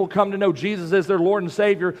 Whether people come to know Jesus as their Lord and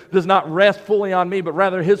Savior does not rest fully on me, but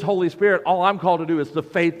rather his Holy Spirit. All I'm called to do is to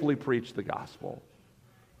faithfully preach the gospel.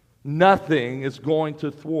 Nothing is going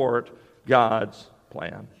to thwart God's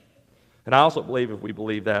plan. And I also believe if we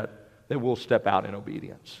believe that, then we'll step out in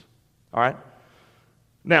obedience. All right?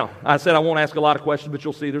 Now, I said I won't ask a lot of questions, but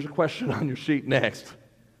you'll see there's a question on your sheet next.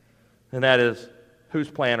 And that is,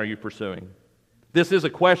 whose plan are you pursuing? This is a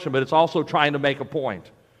question, but it's also trying to make a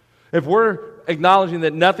point. If we're acknowledging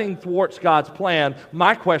that nothing thwarts God's plan,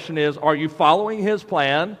 my question is, are you following his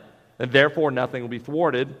plan, and therefore nothing will be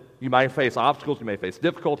thwarted? You might face obstacles, you may face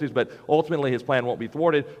difficulties, but ultimately his plan won't be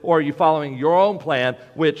thwarted. Or are you following your own plan,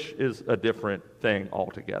 which is a different thing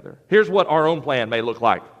altogether? Here's what our own plan may look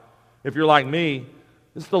like. If you're like me,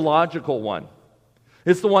 it's the logical one.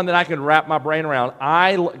 It's the one that I can wrap my brain around.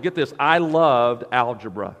 I loved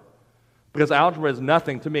algebra because algebra is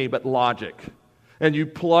nothing to me but logic. And you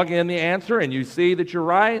plug in the answer and you see that you're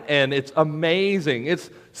right, and it's amazing.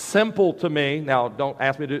 It's simple to me. Now, don't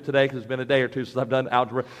ask me to do it today because it's been a day or two since I've done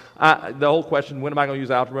algebra. The whole question, when am I going to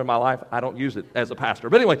use algebra in my life? I don't use it as a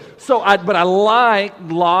pastor. But anyway, but I like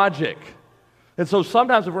logic. And so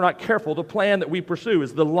sometimes if we're not careful, the plan that we pursue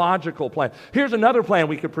is the logical plan. Here's another plan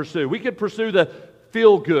we could pursue. We could pursue the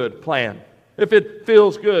feel-good plan. If it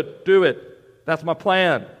feels good, do it. That's my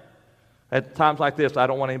plan. At times like this, I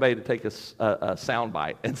don't want anybody to take a sound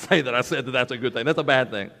bite and say that I said that that's a good thing. That's a bad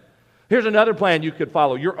thing. Here's another plan you could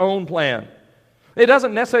follow, your own plan. It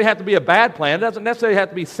doesn't necessarily have to be a bad plan. It doesn't necessarily have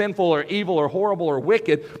to be sinful or evil or horrible or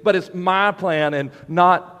wicked, but it's my plan and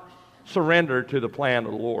not surrender to the plan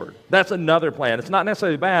of the Lord. That's another plan. It's not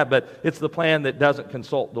necessarily bad, but it's the plan that doesn't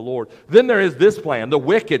consult the Lord. Then there is this plan, the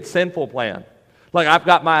wicked, sinful plan. Like I've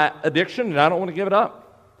got my addiction and I don't want to give it up.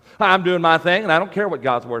 I'm doing my thing, and I don't care what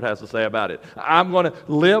God's Word has to say about it. I'm going to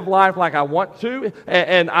live life like I want to,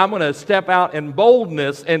 and I'm going to step out in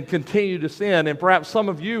boldness and continue to sin. And perhaps some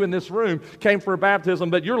of you in this room came for a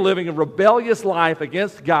baptism, but you're living a rebellious life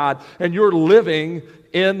against God, and you're living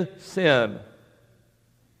in sin.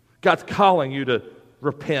 God's calling you to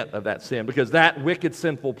repent of that sin, because that wicked,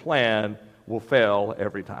 sinful plan will fail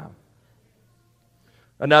every time.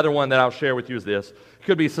 Another one that I'll share with you is this. It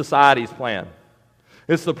could be society's plan.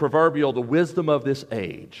 It's the proverbial, the wisdom of this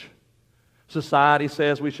age. Society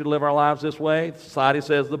says we should live our lives this way. Society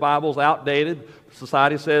says the Bible's outdated.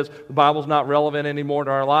 Society says the Bible's not relevant anymore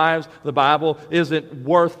to our lives. The Bible isn't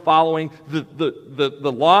worth following.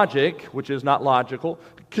 The logic, which is not logical,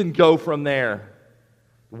 can go from there.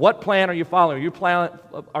 What plan are you following?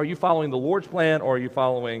 Are you following the Lord's plan, or are you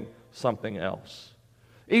following something else?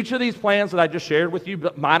 Each of these plans that I just shared with you,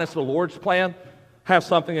 but minus the Lord's plan, have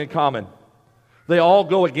something in common. They all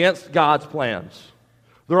go against God's plans.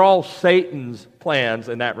 They're all Satan's plans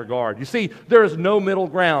in that regard. You see, there is no middle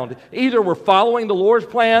ground. Either we're following the Lord's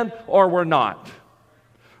plan or we're not.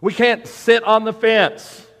 We can't sit on the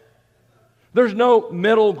fence. There's no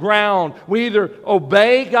middle ground. We either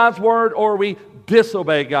obey God's word or we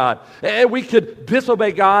disobey God. And we could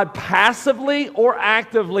disobey God passively or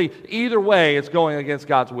actively. Either way, it's going against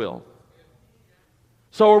God's will.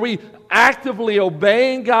 So are we actively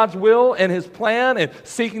obeying God's will and His plan and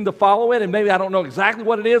seeking to follow it? And maybe I don't know exactly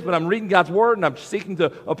what it is, but I'm reading God's Word and I'm seeking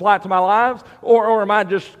to apply it to my lives? Or am I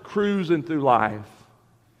just cruising through life?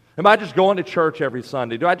 Am I just going to church every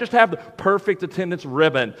Sunday? Do I just have the perfect attendance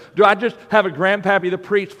ribbon? Do I just have a grandpappy that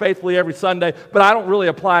preach faithfully every Sunday, but I don't really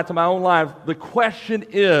apply it to my own life? The question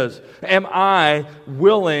is, am I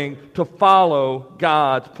willing to follow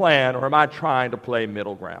God's plan, or am I trying to play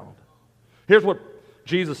middle ground? Here's what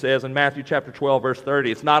Jesus says in Matthew chapter 12, verse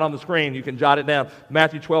 30. It's not on the screen. You can jot it down.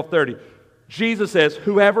 Matthew 12, 30. Jesus says,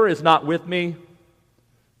 whoever is not with me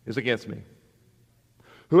is against me.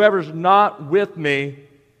 Whoever's not with me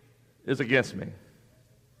is against me.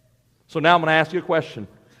 So now I'm going to ask you a question.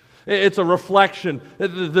 It's a reflection.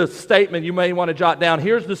 The statement you may want to jot down.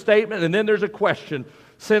 Here's the statement, and then there's a question.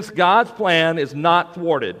 Since God's plan is not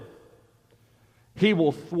thwarted, He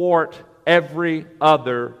will thwart every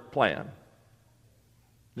other plan.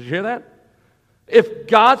 Did you hear that? If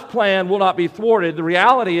God's plan will not be thwarted, the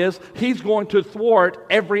reality is He's going to thwart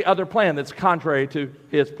every other plan that's contrary to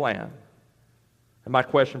His plan. And my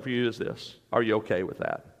question for you is this. Are you okay with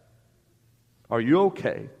that? Are you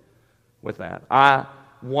okay with that? I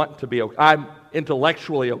want to be okay. I'm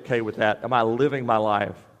intellectually okay with that. Am I living my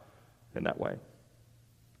life in that way? All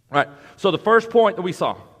right. So the first point that we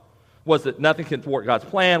saw was that nothing can thwart God's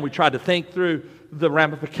plan. We tried to think through the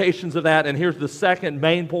ramifications of that. And here's the second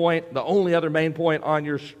main point, the only other main point on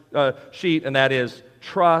your sheet, and that is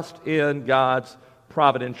trust in God's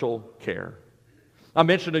providential care. I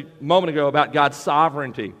mentioned a moment ago about God's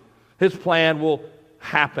sovereignty. His plan will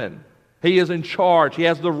happen. He is in charge. He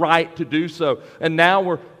has the right to do so. And now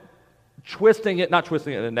we're not twisting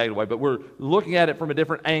it in a negative way, but we're looking at it from a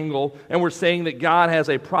different angle, and we're saying that God has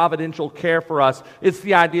a providential care for us. It's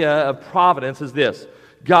the idea of providence is this.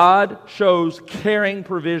 God shows caring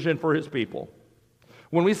provision for His people.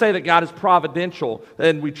 When we say that God is providential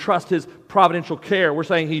and we trust His providential care, we're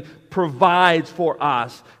saying He provides for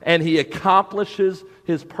us and He accomplishes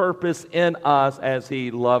His purpose in us as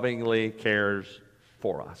He lovingly cares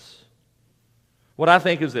for us. What I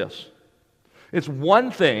think is this. It's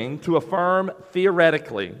one thing to affirm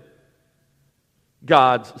theoretically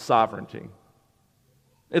God's sovereignty.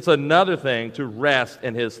 It's another thing to rest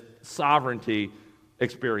in His sovereignty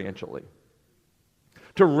experientially.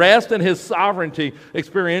 To rest in His sovereignty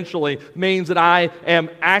experientially means that I am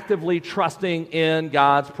actively trusting in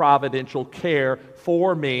God's providential care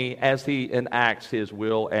for me as He enacts His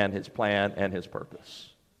will and His plan and His purpose.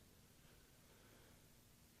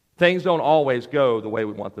 Things don't always go the way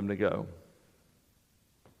we want them to go.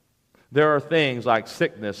 There are things like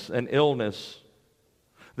sickness and illness.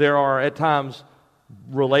 There are at times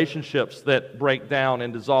relationships that break down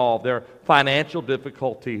and dissolve. There are financial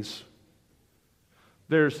difficulties.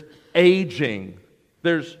 There's aging.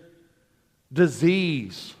 There's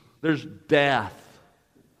disease. There's death.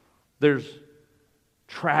 There's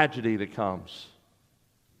tragedy that comes.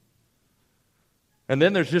 And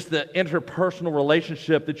then there's just the interpersonal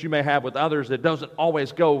relationship that you may have with others that doesn't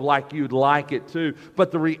always go like you'd like it to.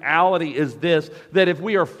 But the reality is this, that if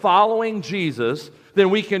we are following Jesus, then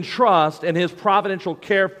we can trust in His providential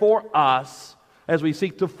care for us as we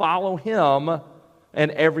seek to follow Him,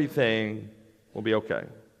 and everything will be okay.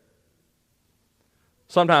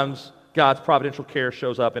 Sometimes God's providential care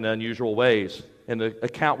shows up in unusual ways. In the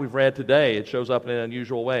account we've read today, it shows up in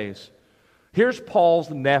unusual ways. Here's Paul's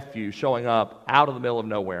nephew showing up out of the middle of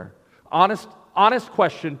nowhere. Honest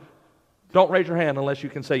question. Don't raise your hand unless you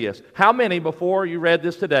can say yes. How many, before you read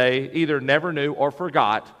this today, either never knew or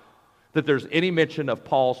forgot that there's any mention of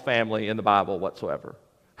Paul's family in the Bible whatsoever?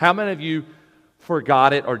 How many of you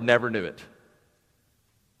forgot it or never knew it?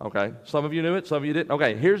 Okay, some of you knew it, some of you didn't.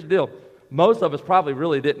 Okay, here's the deal. Most of us probably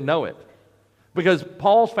really didn't know it, because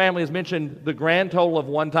Paul's family is mentioned the grand total of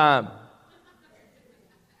one time.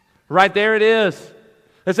 Right there it is.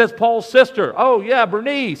 It says Paul's sister. Oh, yeah,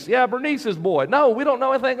 Bernice. Yeah, Bernice's boy. No, we don't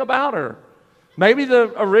know anything about her. Maybe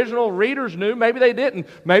the original readers knew. Maybe they didn't.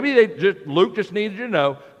 Maybe Luke just needed you to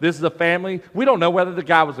know this is a family. We don't know whether the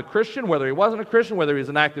guy was a Christian, whether he wasn't a Christian, whether he was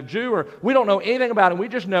an active Jew, or we don't know anything about him. We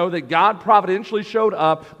just know that God providentially showed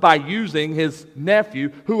up by using his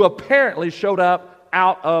nephew, who apparently showed up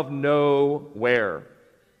out of nowhere.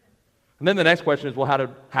 And then the next question is, well,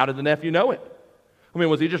 how did the nephew know it? I mean,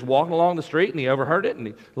 was he just walking along the street and he overheard it and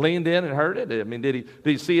he leaned in and heard it? I mean, did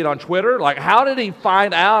he see it on Twitter? Like, how did he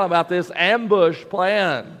find out about this ambush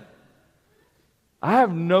plan? I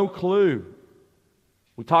have no clue.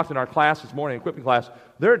 We talked in our class this morning, equipping class.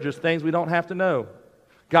 There are just things we don't have to know.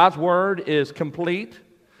 God's word is complete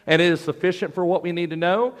and it is sufficient for what we need to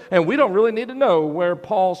know. And we don't really need to know where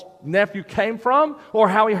Paul's nephew came from or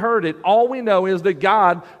how he heard it. All we know is that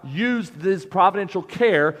God used this providential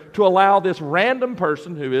care to allow this random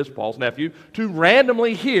person, who is Paul's nephew, to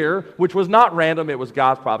randomly hear, which was not random, it was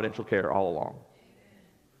God's providential care all along.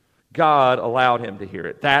 God allowed him to hear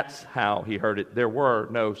it. That's how he heard it. There were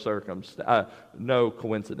no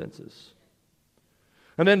coincidences.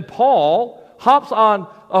 And then Paul hops on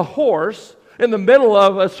a horse in the middle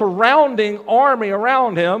of a surrounding army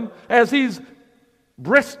around him as he's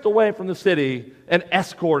brisked away from the city and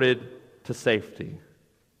escorted to safety.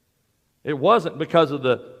 It wasn't because of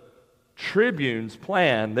the tribune's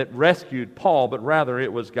plan that rescued Paul, but rather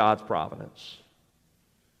it was God's providence.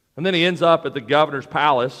 And then he ends up at the governor's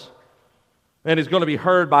palace, and he's going to be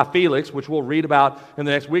heard by Felix, which we'll read about in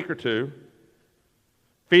the next week or two.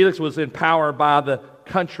 Felix was empowered by the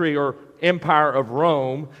country or empire of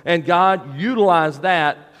Rome, and God utilized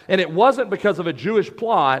that, and it wasn't because of a Jewish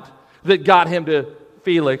plot that got him to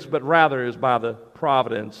Felix, but rather is by the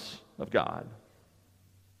providence of God.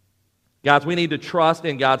 Guys, we need to trust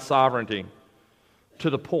in God's sovereignty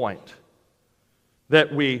to the point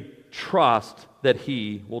that we trust that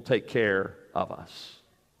He will take care of us.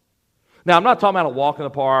 Now, I'm not talking about a walk in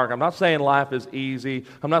the park. I'm not saying life is easy.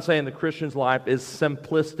 I'm not saying the Christian's life is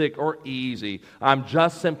simplistic or easy. I'm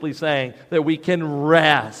just simply saying that we can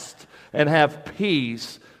rest and have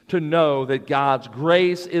peace to know that God's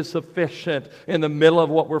grace is sufficient in the middle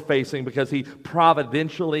of what we're facing because He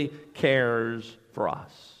providentially cares for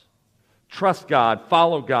us. Trust God,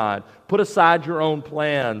 follow God, put aside your own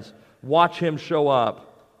plans, watch Him show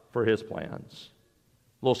up for His plans.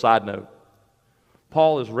 Little side note.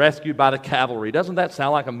 Paul is rescued by the cavalry. Doesn't that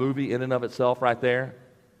sound like a movie in and of itself right there?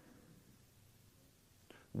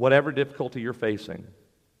 Whatever difficulty you're facing,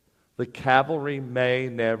 the cavalry may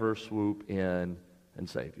never swoop in and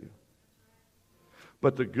save you.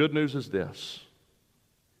 But the good news is this.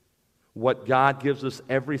 What God gives us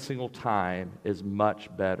every single time is much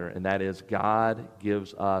better, and that is God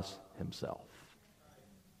gives us Himself.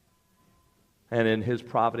 And in His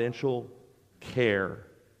providential care,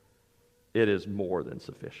 it is more than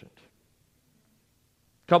sufficient.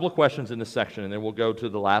 A couple of questions in this section, and then we'll go to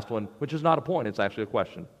the last one, which is not a point, it's actually a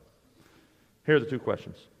question. Here are the two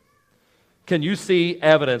questions. Can you see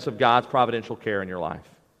evidence of God's providential care in your life?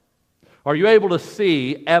 Are you able to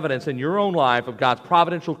see evidence in your own life of God's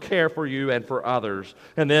providential care for you and for others?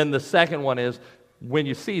 And then the second one is, when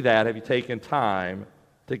you see that, have you taken time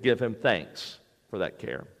to give Him thanks for that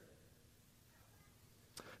care?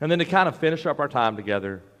 And then to kind of finish up our time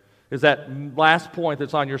together is that last point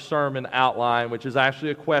that's on your sermon outline, which is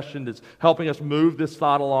actually a question that's helping us move this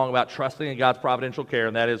thought along about trusting in God's providential care,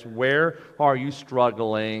 and that is, where are you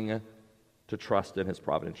struggling to trust in His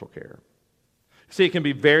providential care? See, it can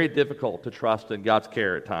be very difficult to trust in God's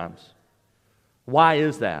care at times. Why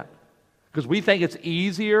is that? Because we think it's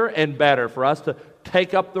easier and better for us to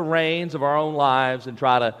take up the reins of our own lives and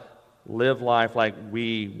try to live life like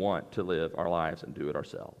we want to live our lives and do it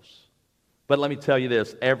ourselves. But let me tell you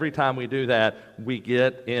this, every time we do that, we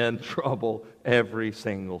get in trouble every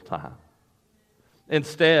single time.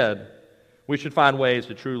 Instead, we should find ways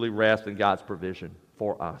to truly rest in God's provision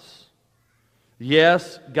for us.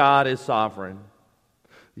 Yes, God is sovereign.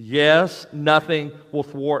 Yes, nothing will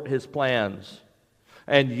thwart His plans.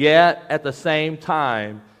 And yet, at the same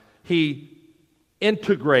time, He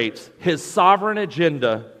integrates His sovereign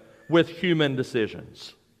agenda with human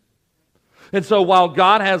decisions. And so while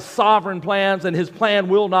God has sovereign plans and His plan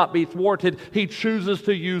will not be thwarted, He chooses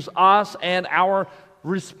to use us and our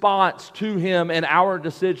response to Him and our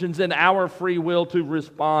decisions and our free will to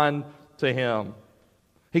respond to Him.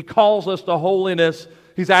 He calls us to holiness.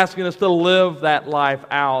 He's asking us to live that life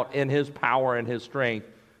out in His power and His strength,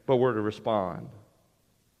 but we're to respond.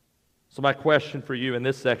 So my question for you in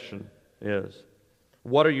this section is,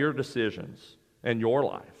 what are your decisions in your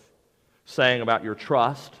life saying about your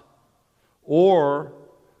trust or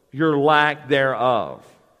your lack thereof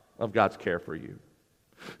of God's care for you?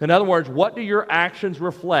 In other words, what do your actions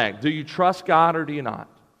reflect? Do you trust God or do you not?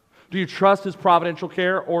 Do you trust His providential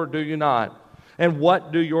care or do you not? And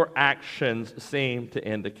what do your actions seem to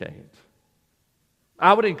indicate?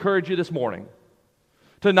 I would encourage you this morning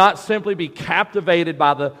to not simply be captivated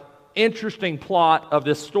by the interesting plot of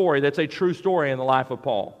this story that's a true story in the life of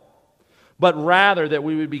Paul, but rather that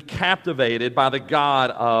we would be captivated by the God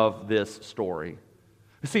of this story.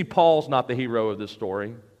 You see, Paul's not the hero of this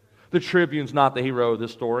story. The tribune's not the hero of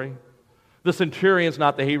this story. The centurion's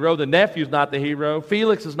not the hero. The nephew's not the hero.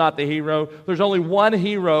 Felix is not the hero. There's only one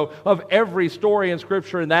hero of every story in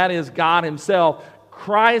Scripture, and that is God Himself.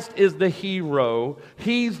 Christ is the hero.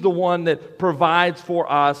 He's the one that provides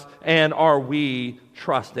for us, and are we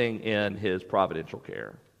trusting in His providential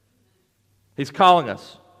care? He's calling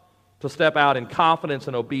us to step out in confidence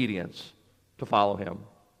and obedience to follow Him.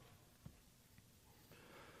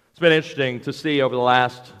 It's been interesting to see over the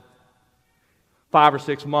last 5 or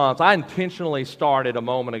 6 months, I intentionally started a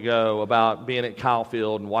moment ago about being at Kyle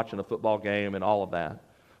Field and watching a football game and all of that.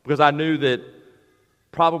 Because I knew that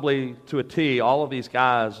probably to a T, all of these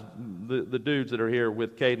guys, the dudes that are here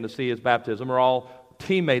with Caden to see his baptism, are all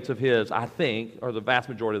teammates of his, I think, or the vast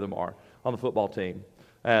majority of them are, on the football team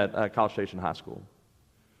at College Station High School.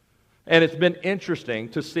 And it's been interesting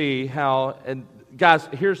to see how, and guys,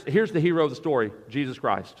 here's the hero of the story, Jesus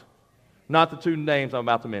Christ. Not the two names I'm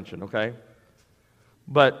about to mention, okay?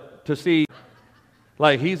 But to see,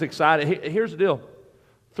 like, he's excited. Here's the deal.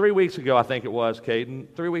 3 weeks ago, I think it was, Caden,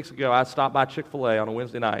 3 weeks ago, I stopped by Chick-fil-A on a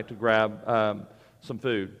Wednesday night to grab some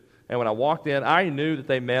food. And when I walked in, I already knew that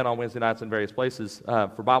they met on Wednesday nights in various places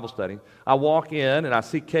for Bible study. I walk in, and I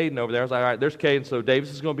see Caden over there. I was like, all right, there's Caden. So Davis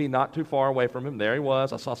is going to be not too far away from him. There he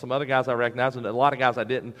was. I saw some other guys I recognized, and a lot of guys I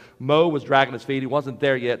didn't. Mo was dragging his feet. He wasn't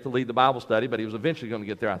there yet to lead the Bible study, but he was eventually going to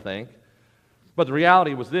get there, I think. But the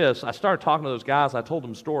reality was this. I started talking to those guys. I told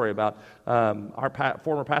them a story about our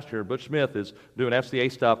former pastor here, Butch Smith, is doing FCA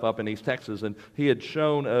stuff up in East Texas, and he had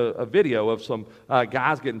shown a video of some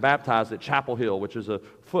guys getting baptized at Chapel Hill, which is a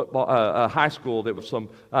high school that was some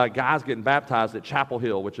guys getting baptized at Chapel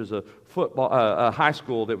Hill, which is a high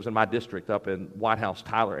school that was in my district up in White House,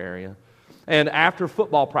 Tyler area. And after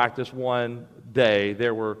football practice one day,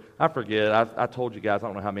 there were, I forget, I told you guys, I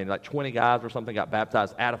don't know how many, like 20 guys or something got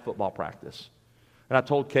baptized at a football practice. And I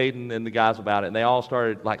told Caden and the guys about it, and they all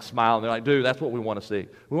started like smiling. They're like, dude, that's what we want to see.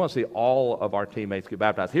 We want to see all of our teammates get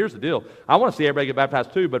baptized. Here's the deal. I want to see everybody get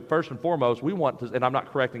baptized too, but first and foremost, we want to, and I'm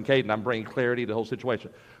not correcting Caden, I'm bringing clarity to the whole situation.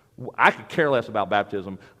 I could care less about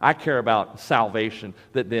baptism. I care about salvation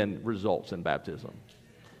that then results in baptism.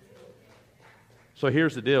 So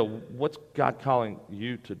here's the deal. What's God calling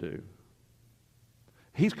you to do?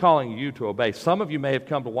 He's calling you to obey. Some of you may have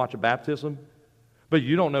come to watch a baptism, but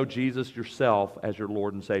you don't know Jesus yourself as your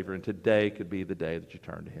Lord and Savior, and today could be the day that you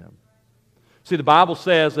turn to Him. See, the Bible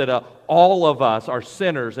says that all of us are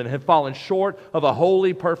sinners and have fallen short of a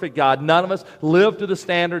holy, perfect God. None of us live to the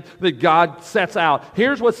standard that God sets out.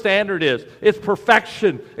 Here's what standard is. It's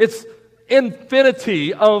perfection. It's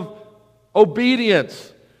infinity of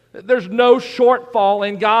obedience. There's no shortfall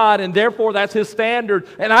in God, and therefore that's His standard.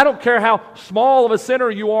 And I don't care how small of a sinner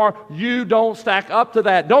you are, you don't stack up to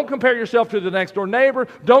that. Don't compare yourself to the next door neighbor.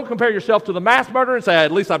 Don't compare yourself to the mass murderer and say,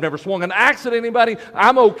 at least I've never swung an axe at anybody.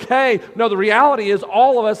 I'm okay. No, the reality is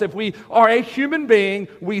all of us, if we are a human being,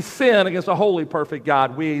 we sin against a holy, perfect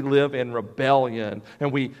God. We live in rebellion,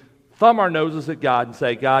 and we thumb our noses at God and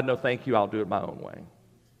say, God, no thank you, I'll do it my own way.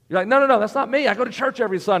 You're like, no, that's not me. I go to church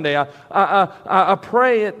every Sunday. I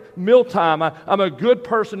pray at mealtime. I'm a good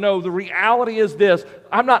person. No, the reality is this.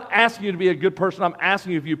 I'm not asking you to be a good person. I'm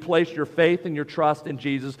asking you if you place your faith and your trust in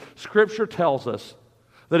Jesus. Scripture tells us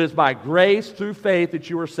that it's by grace through faith that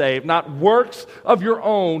you are saved, not works of your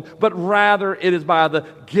own, but rather it is by the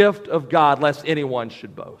gift of God, lest anyone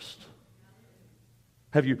should boast.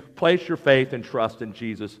 Have you placed your faith and trust in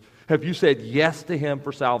Jesus? Have you said yes to Him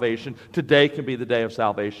for salvation? Today can be the day of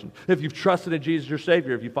salvation. If you've trusted in Jesus, your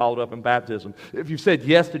Savior, if you followed up in baptism, if you've said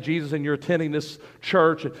yes to Jesus and you're attending this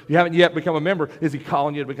church, and you haven't yet become a member, is He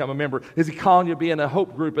calling you to become a member? Is He calling you to be in a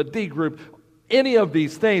hope group, a D group? Any of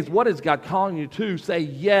these things, what is God calling you to? Say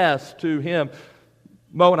yes to Him.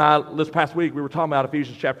 Mo and I, this past week, we were talking about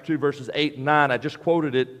Ephesians chapter 2, verses 8 and 9. I just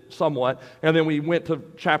quoted it somewhat. And then we went to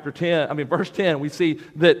verse 10. We see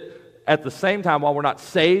that at the same time, while we're not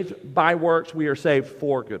saved by works, we are saved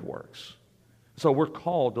for good works. So we're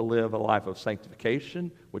called to live a life of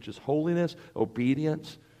sanctification, which is holiness,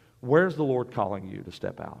 obedience. Where's the Lord calling you to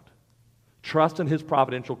step out? Trust in His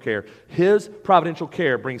providential care. His providential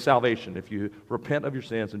care brings salvation if you repent of your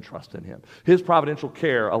sins and trust in Him. His providential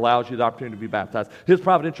care allows you the opportunity to be baptized. His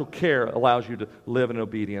providential care allows you to live in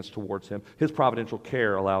obedience towards Him. His providential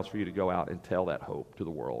care allows for you to go out and tell that hope to the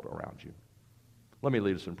world around you. Let me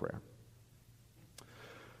lead us in prayer.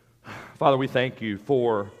 Father, we thank you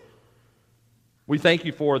for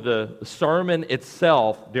the sermon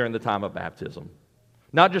itself during the time of baptism.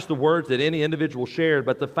 Not just the words that any individual shared,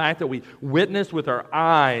 but the fact that we witnessed with our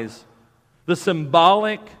eyes the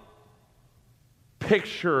symbolic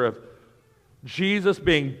picture of Jesus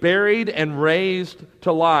being buried and raised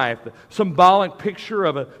to life. The symbolic picture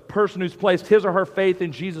of a person who's placed his or her faith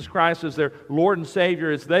in Jesus Christ as their Lord and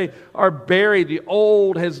Savior. As they are buried, the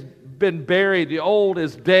old has been buried, the old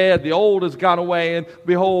is dead, the old has gone away, and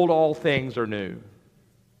behold, all things are new.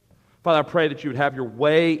 Father, I pray that you would have your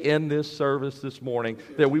way in this service this morning,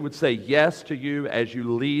 that we would say yes to you as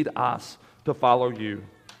you lead us to follow you.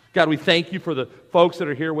 God, we thank you for the folks that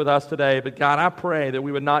are here with us today, but God, I pray that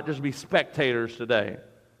we would not just be spectators today,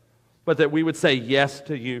 but that we would say yes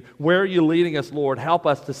to you. Where are you leading us, Lord? Help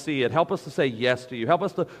us to see it. Help us to say yes to you. Help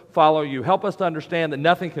us to follow you. Help us to understand that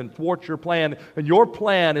nothing can thwart your plan. And your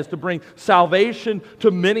plan is to bring salvation to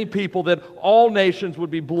many people, that all nations would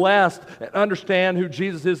be blessed and understand who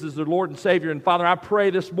Jesus is as their Lord and Savior. And Father, I pray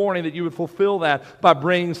this morning that you would fulfill that by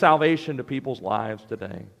bringing salvation to people's lives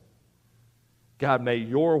today. God, may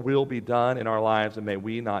your will be done in our lives, and may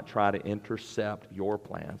we not try to intercept your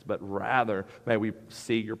plans, but rather may we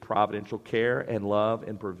see your providential care and love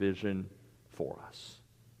and provision for us.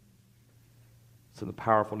 It's in the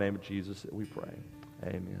powerful name of Jesus that we pray.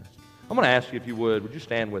 Amen. I'm going to ask you, if you would you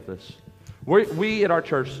stand with us? We at our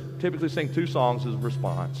church typically sing 2 songs as a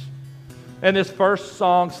response. And this first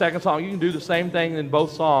song, second song, you can do the same thing in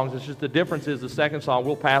both songs. It's just the difference is the second song,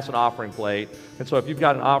 we'll pass an offering plate. And so if you've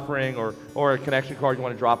got an offering or a connection card you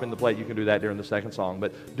want to drop in the plate, you can do that during the second song.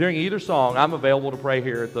 But during either song, I'm available to pray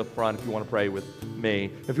here at the front if you want to pray with me.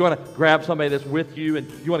 If you want to grab somebody that's with you and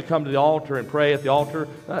you want to come to the altar and pray at the altar,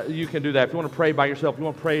 you can do that. If you want to pray by yourself, if you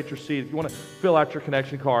want to pray at your seat, if you want to fill out your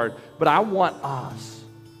connection card. But I want us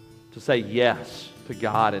to say yes to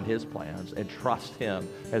God and His plans and trust Him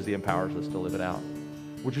as He empowers us to live it out.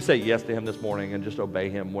 Would you say yes to Him this morning and just obey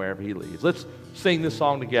Him wherever He leads? Let's sing this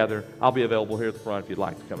song together. I'll be available here at the front if you'd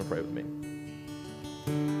like to come and pray with me.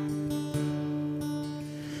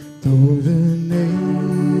 Though the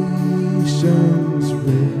nations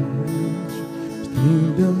rage,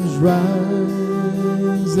 kingdoms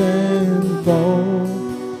rise and fall,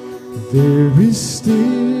 there is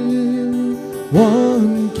still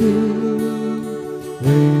one King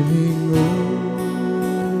reigning over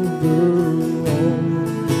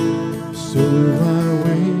all. So I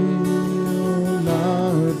will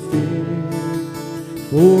not fear,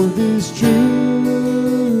 for this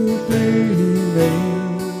truth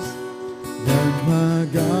remains, that my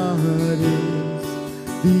God is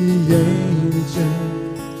the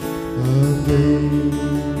Ancient of Days.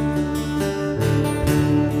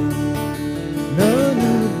 None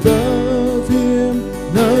above Him,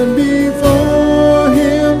 none before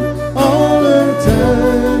Him, all of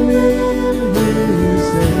time in His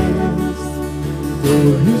hands. For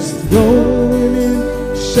His throne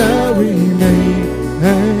it shall remain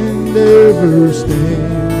and ever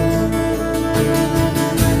stand.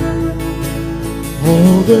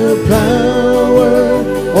 All the power,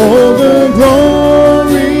 all the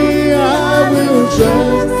glory, I will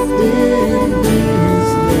trust in His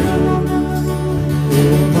name.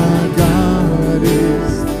 For my God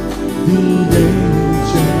is the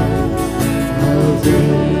Ancient of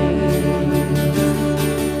Days.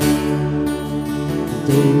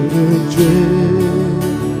 Though the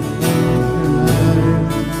dread of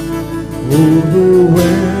night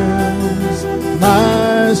overwhelms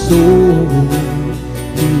my soul,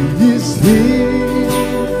 He is here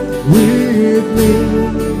with me.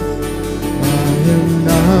 I am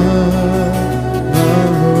not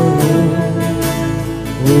alone.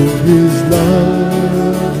 Oh, His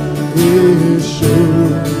love is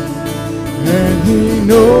sure, and He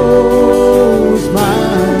knows my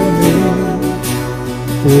name.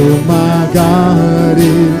 For my God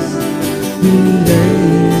is the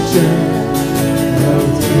Ancient of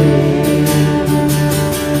Days.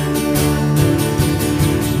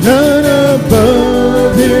 None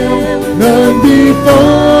above Him, none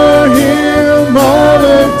before Him, all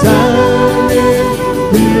of time in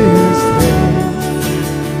His hands.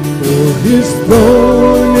 For His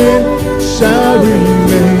throne it shall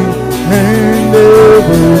remain and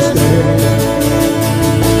ever stand.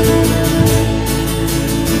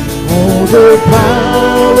 All the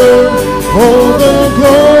power, all the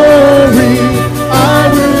glory, I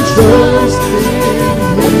will trust in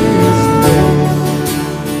His name.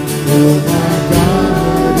 For my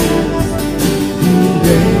God is the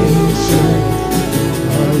Ancient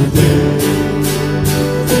of Days.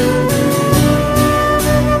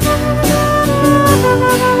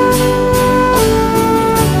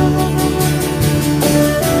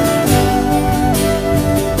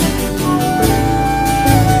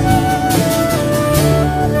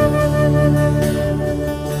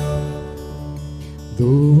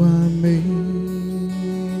 Though I may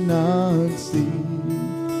not see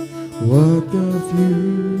what the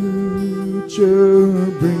future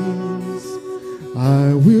brings,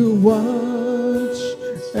 I will watch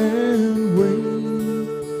and wait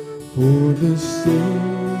for the Savior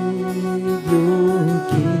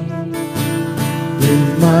King. With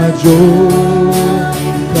my joy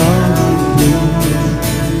complete,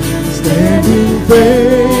 standing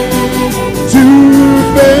face to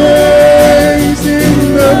face in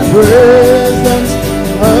the presence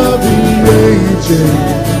of the Ancient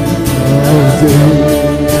of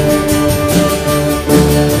Days.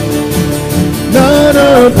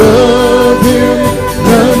 above him,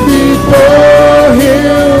 none before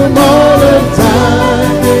him, all of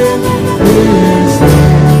time in his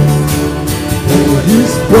hand. For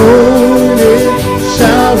his throne it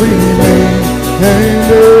shall remain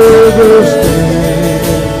and ever stand.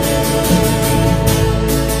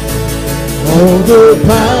 All the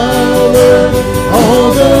power, all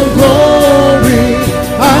the glory,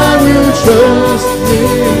 I will trust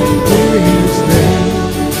in his name.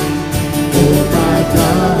 For my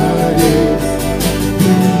God is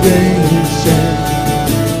the ancient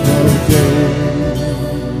of days.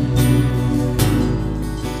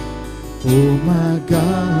 For my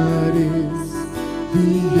God is the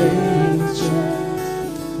ancient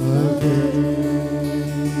of days.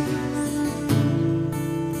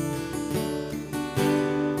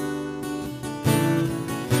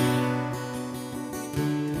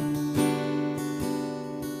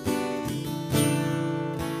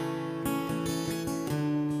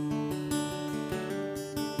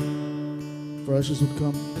 If our ushers would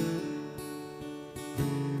come.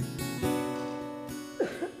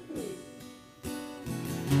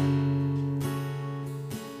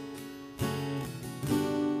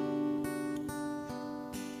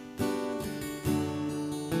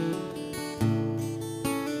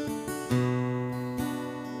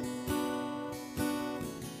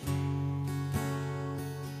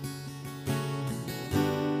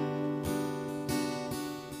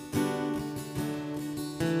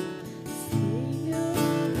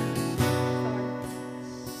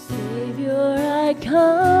 Savior, I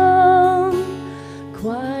come,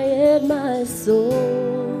 quiet my soul.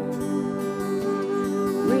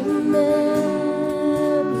 Remember,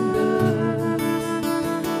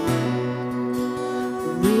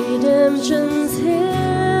 redemption's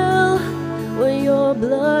hill, where your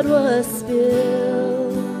blood was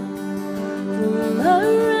spilled for my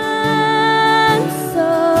ransom.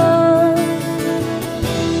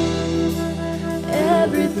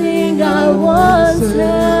 Everything I once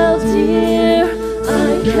held dear,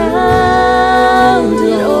 I count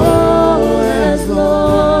it all as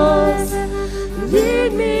lost.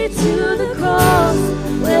 Lead me to the cross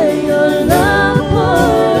where your love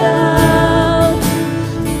poured out.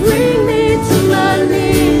 Bring me to my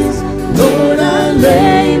knees, Lord, I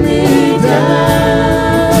lay me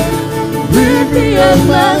down. Rid me of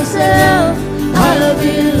myself, I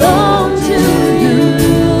belong to you.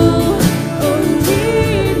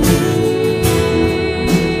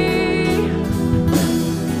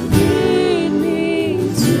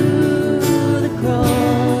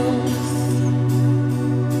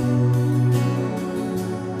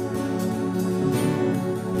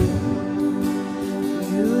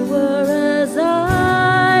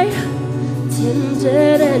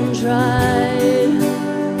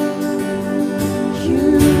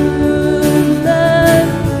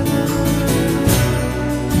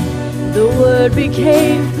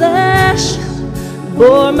 Became flesh,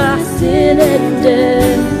 bore my sin and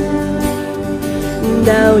death.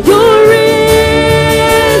 Now you're risen.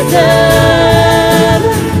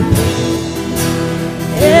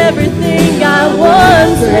 Everything I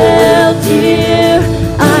once held dear,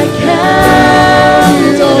 I count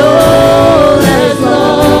it all as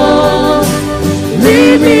lost.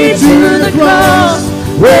 Lead me to the cross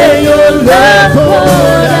where your love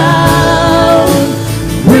poured out.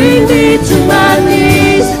 Bring me to my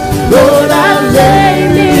knees, Lord, I lay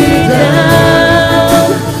me down.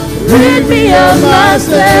 Rid me of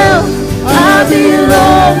myself, I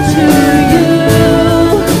belong to you.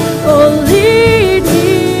 Oh, lead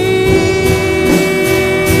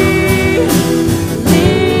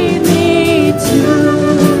me to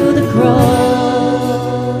the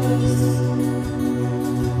cross,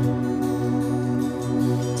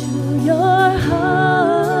 to your heart.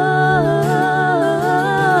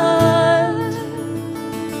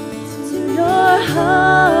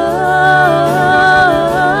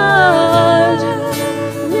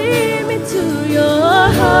 Lead me to your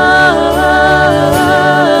heart.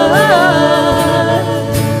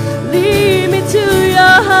 Lead me to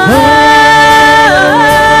your heart.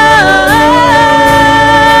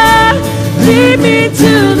 Lead me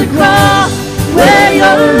to the cross where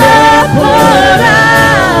your love poured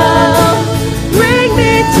out. Bring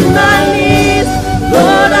me to my knees,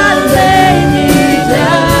 Lord, I lay me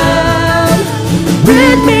down.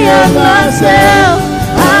 Rid me of myself,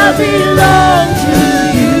 I belong to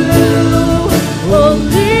you. Oh,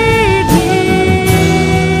 lead me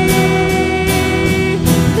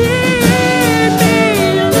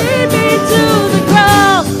to the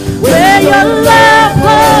cross where your love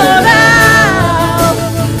poured out.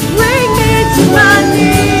 Bring me to my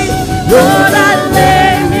knees, Lord, I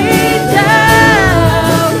lay me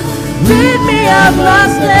down.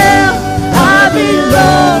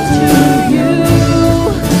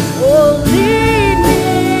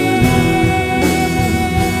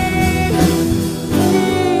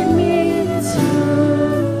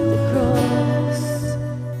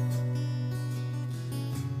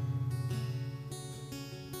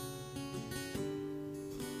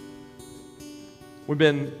 We've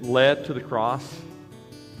been led to the cross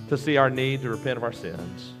to see our need to repent of our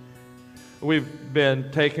sins. We've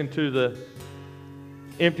been taken to the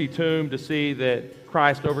empty tomb to see that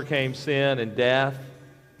Christ overcame sin and death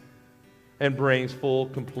and brings full,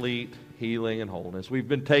 complete healing and wholeness. We've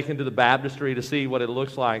been taken to the baptistry to see what it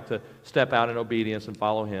looks like to step out in obedience and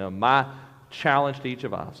follow him. My challenge to each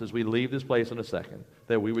of us as we leave this place in a second,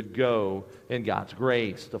 that we would go in God's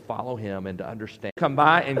grace to follow him and to understand. Come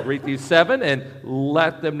by and greet these 7 and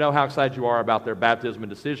let them know how excited you are about their baptism and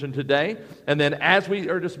decision today. And then as we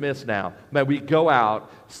are dismissed now, may we go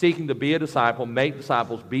out seeking to be a disciple, make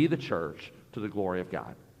disciples, be the church to the glory of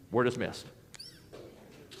God. We're dismissed.